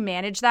you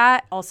manage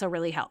that also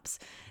really helps.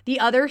 The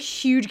other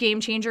huge game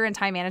changer in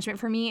time management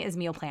for me is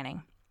meal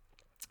planning.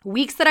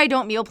 Weeks that I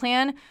don't meal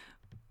plan,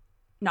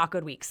 not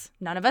good weeks.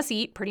 None of us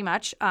eat, pretty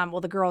much.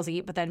 Well, the girls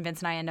eat, but then Vince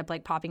and I end up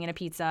like popping in a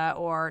pizza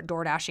or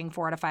door dashing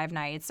 4 out of 5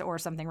 nights or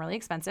something really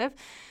expensive.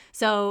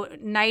 So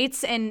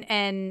nights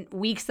and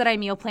weeks that I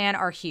meal plan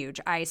are huge.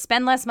 I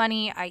spend less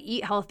money. I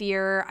eat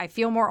healthier. I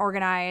feel more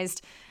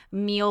organized.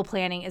 Meal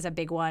planning is a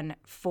big one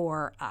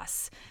for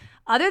us.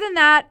 Other than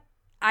that,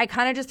 I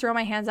kind of just throw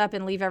my hands up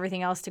and leave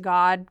everything else to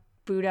God,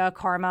 Buddha,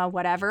 karma,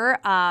 whatever,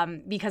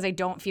 because I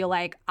don't feel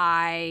like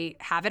I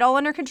have it all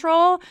under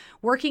control.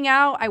 Working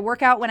out, I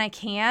work out when I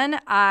can.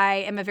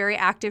 I am a very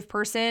active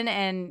person,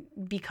 and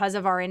because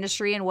of our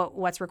industry and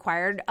what's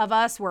required of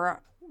us, we're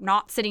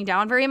not sitting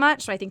down very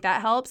much, so I think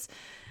that helps.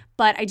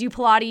 But I do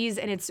Pilates,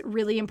 and it's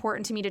really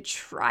important to me to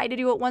try to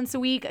do it once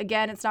a week.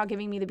 Again, it's not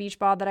giving me the beach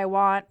bod that I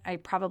want. I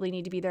probably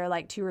need to be there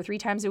like 2 or 3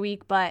 times a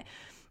week, but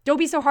don't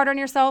be so hard on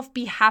yourself.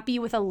 Be happy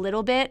with a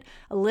little bit.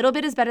 A little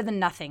bit is better than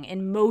nothing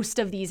in most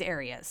of these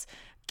areas.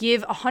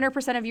 Give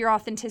 100% of your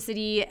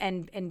authenticity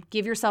and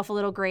give yourself a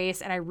little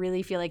grace. And I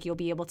really feel like you'll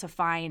be able to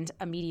find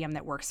a medium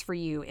that works for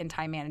you in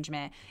time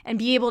management and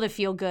be able to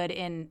feel good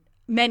in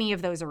many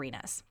of those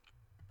arenas.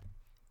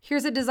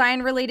 Here's a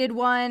design-related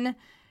one.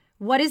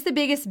 What is the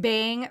biggest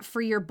bang for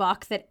your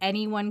buck that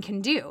anyone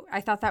can do? I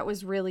thought that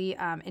was really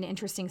an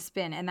interesting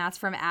spin. And that's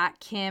from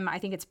 @Kim, I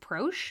think it's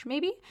Prosh,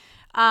 maybe.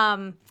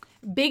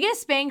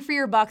 Biggest bang for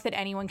your buck that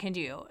anyone can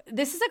do.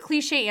 This is a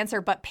cliche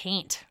answer, but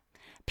paint.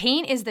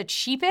 Paint is the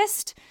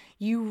cheapest.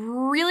 You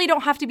really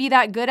don't have to be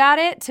that good at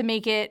it to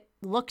make it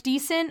look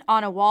decent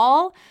on a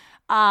wall.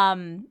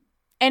 And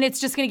it's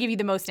just going to give you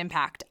the most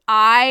impact.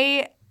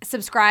 I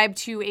subscribe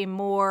to a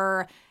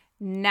more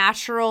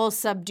natural,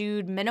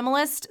 subdued,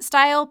 minimalist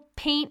style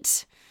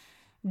paint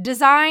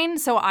design.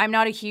 So I'm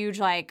not a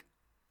huge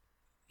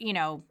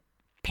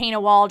paint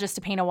a wall just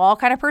to paint a wall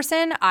kind of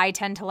person. I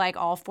tend to like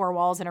all 4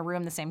 walls in a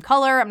room the same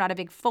color. I'm not a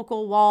big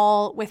focal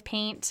wall with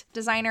paint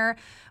designer.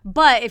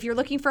 But if you're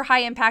looking for high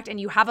impact and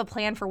you have a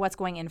plan for what's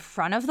going in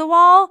front of the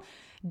wall,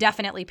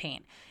 definitely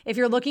paint. If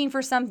you're looking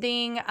for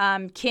something,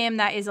 Kim,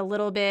 that is a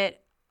little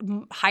bit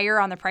higher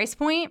on the price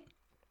point,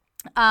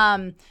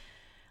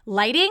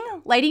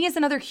 Lighting is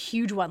another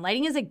huge one.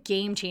 Lighting is a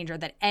game changer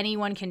that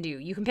anyone can do.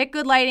 You can pick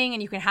good lighting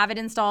and you can have it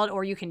installed,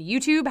 or you can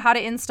YouTube how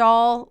to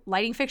install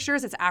lighting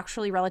fixtures. It's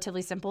actually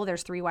relatively simple.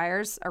 There's 3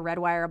 wires, a red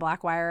wire, a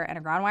black wire, and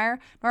a ground wire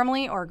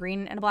normally, or a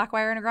green and a black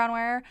wire and a ground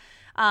wire.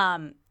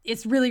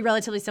 it's really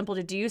relatively simple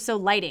to do. So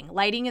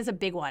lighting is a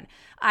big one.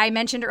 I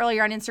mentioned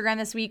earlier on Instagram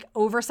this week,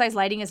 oversized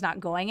lighting is not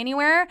going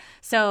anywhere.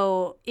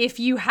 So if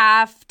you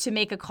have to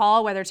make a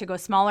call, whether to go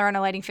smaller on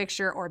a lighting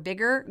fixture or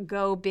bigger,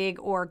 go big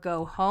or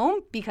go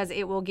home, because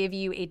it will give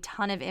you a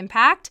ton of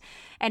impact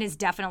and is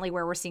definitely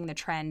where we're seeing the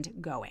trend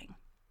going.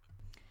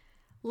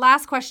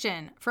 Last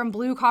question from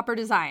Blue Copper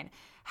Design.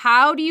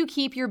 How do you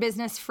keep your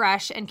business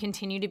fresh and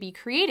continue to be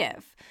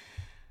creative?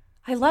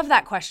 I love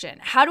that question.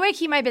 How do I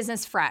keep my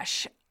business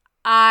fresh?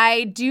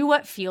 I do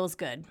what feels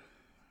good.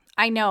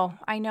 I know.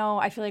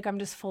 I feel like I'm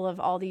just full of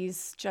all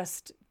these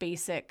just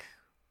basic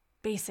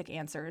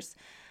answers.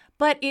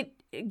 But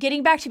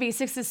getting back to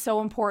basics is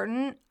so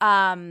important.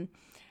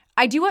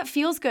 I do what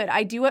feels good.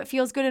 I do what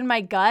feels good in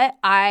my gut.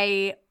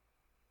 I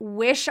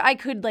wish I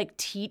could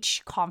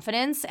teach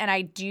confidence, and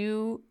I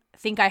do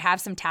think I have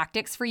some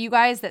tactics for you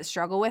guys that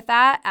struggle with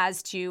that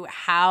as to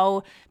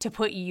how to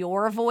put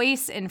your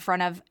voice in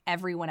front of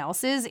everyone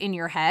else's in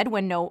your head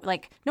when no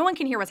one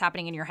can hear what's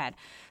happening in your head.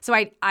 So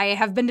I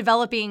have been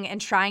developing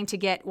and trying to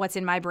get what's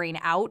in my brain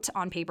out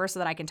on paper so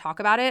that I can talk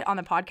about it on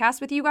the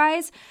podcast with you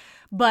guys.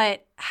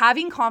 But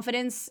having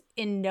confidence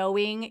in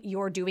knowing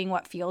you're doing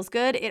what feels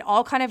good, it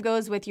all kind of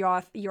goes with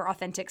your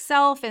authentic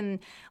self and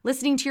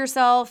listening to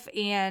yourself,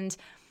 and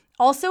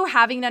also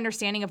having an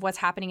understanding of what's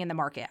happening in the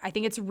market. I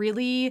think it's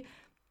really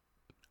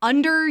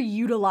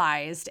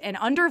underutilized and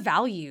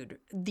undervalued,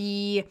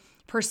 the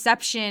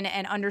perception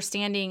and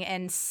understanding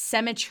and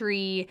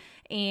symmetry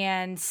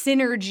and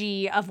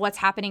synergy of what's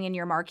happening in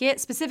your market,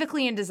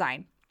 specifically in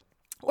design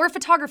or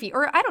photography,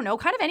 or I don't know,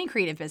 kind of any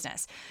creative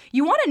business.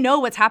 You want to know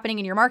what's happening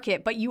in your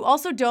market, but you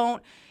also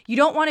don't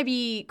want to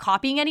be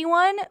copying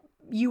anyone.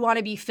 You want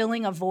to be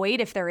filling a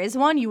void if there is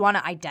one. You want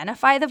to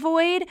identify the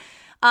void.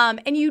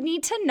 And you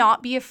need to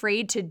not be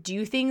afraid to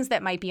do things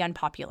that might be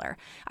unpopular.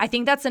 I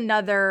think that's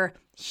another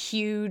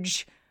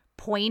huge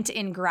point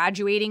in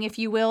graduating, if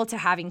you will, to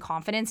having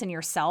confidence in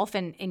yourself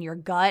and in your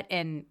gut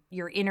and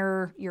your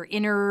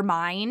inner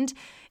mind,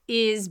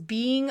 is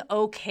being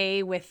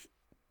okay with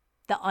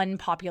the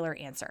unpopular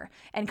answer.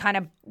 And kind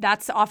of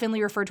that's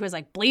oftenly referred to as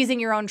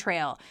blazing your own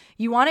trail.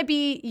 You want to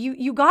be,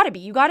 you got to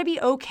be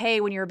okay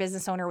when you're a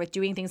business owner with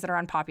doing things that are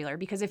unpopular,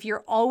 because if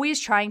you're always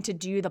trying to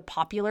do the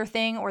popular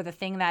thing or the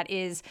thing that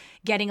is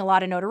getting a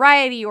lot of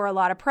notoriety or a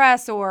lot of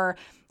press or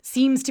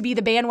seems to be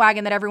the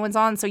bandwagon that everyone's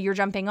on, so you're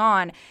jumping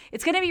on,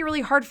 it's going to be really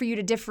hard for you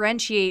to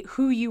differentiate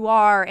who you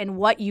are and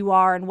what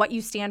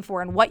you stand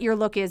for and what your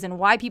look is and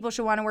why people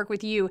should want to work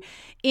with you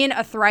in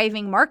a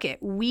thriving market.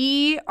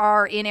 We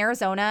are in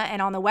Arizona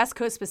and on the West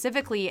Coast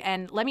specifically,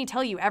 and let me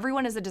tell you,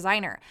 everyone is a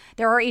designer.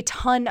 There are a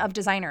ton of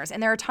designers,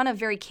 and there are a ton of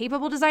very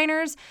capable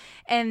designers,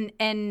 and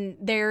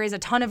there is a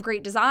ton of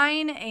great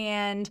design.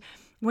 And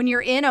when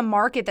you're in a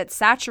market that's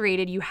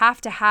saturated, you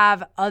have to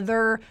have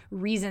other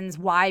reasons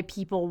why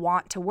people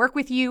want to work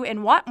with you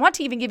and want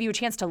to even give you a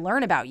chance to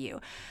learn about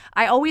you.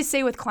 I always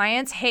say with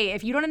clients, hey,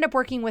 if you don't end up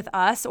working with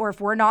us or if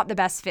we're not the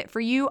best fit for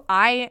you,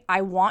 I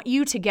want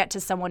you to get to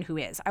someone who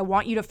is. I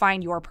want you to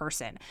find your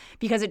person,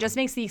 because it just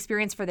makes the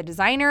experience for the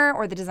designer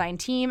or the design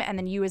team and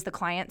then you as the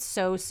client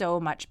so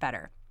much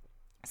better.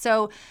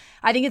 So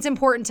I think it's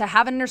important to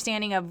have an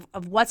understanding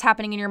of what's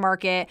happening in your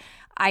market.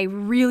 I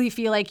really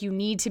feel like you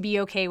need to be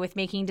okay with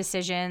making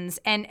decisions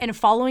and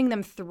following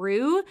them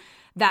through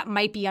that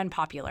might be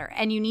unpopular.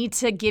 And you need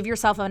to give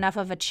yourself enough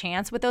of a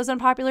chance with those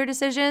unpopular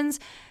decisions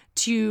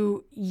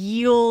to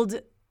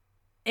yield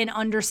and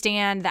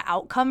understand the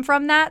outcome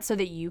from that so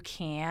that you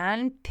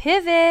can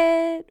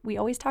pivot. We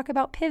always talk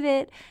about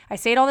pivot. I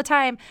say it all the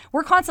time.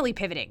 We're constantly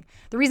pivoting.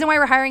 The reason why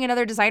we're hiring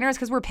another designer is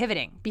because we're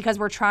pivoting, because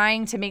we're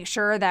trying to make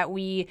sure that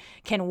we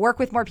can work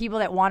with more people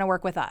that want to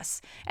work with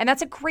us. And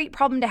that's a great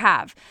problem to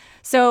have.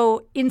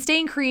 So in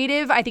staying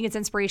creative, I think it's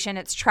inspiration,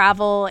 it's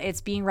travel,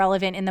 it's being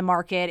relevant in the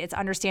market, it's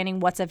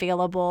understanding what's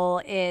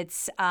available,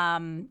 it's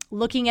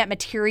looking at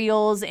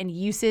materials and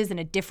uses in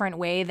a different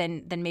way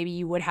than maybe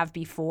you would have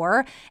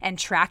before and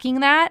tracking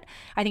that.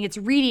 I think it's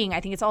reading.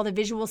 I think it's all the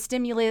visual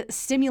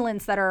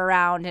stimulants that are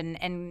around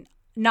and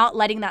not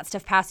letting that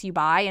stuff pass you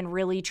by and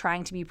really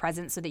trying to be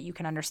present so that you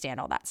can understand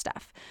all that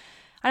stuff.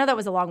 I know that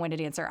was a long-winded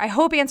answer. I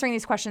hope answering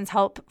these questions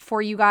help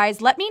for you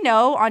guys. Let me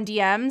know on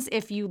DMs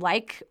if you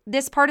like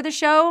this part of the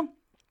show.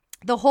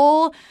 The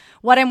whole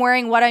what I'm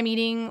wearing, what I'm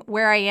eating,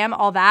 where I am,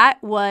 all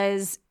that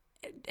was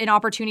an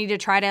opportunity to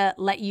try to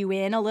let you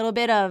in a little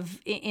bit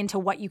into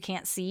what you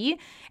can't see.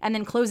 And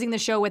then closing the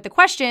show with the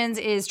questions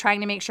is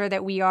trying to make sure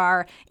that we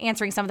are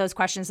answering some of those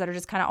questions that are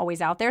just kind of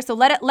always out there. So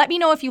let me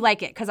know if you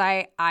like it, because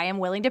I am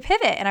willing to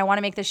pivot and I want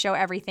to make this show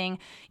everything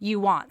you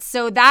want.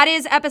 So that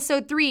is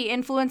episode 3,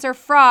 Influencer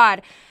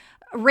Fraud.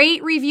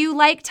 Rate, review,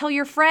 tell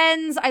your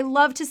friends. I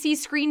love to see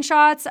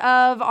screenshots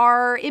of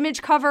our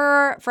image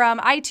cover from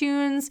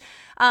iTunes.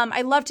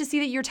 I love to see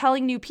that you're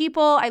telling new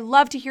people. I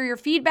love to hear your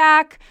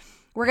feedback.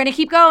 We're going to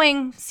keep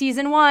going.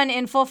 Season 1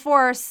 in full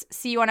force.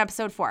 See you on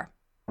episode 4.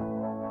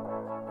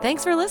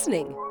 Thanks for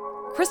listening.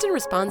 Kristen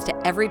responds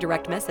to every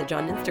direct message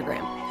on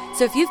Instagram.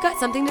 So if you've got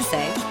something to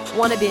say,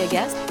 want to be a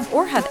guest,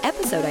 or have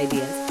episode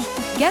ideas,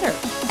 get her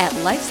at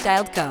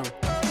Lifestyled Co.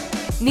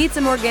 Need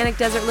some organic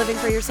desert living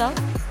for yourself?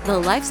 The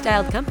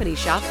Lifestyled Company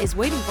shop is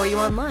waiting for you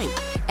online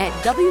at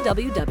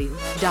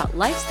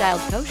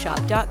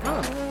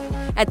www.lifestyledcoshop.com,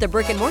 at the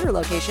brick and mortar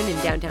location in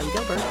downtown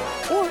Gilbert,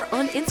 or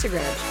on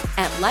Instagram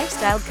at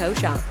Lifestyled Co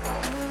Shop.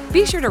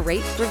 Be sure to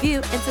rate, review,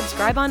 and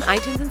subscribe on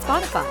iTunes and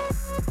Spotify.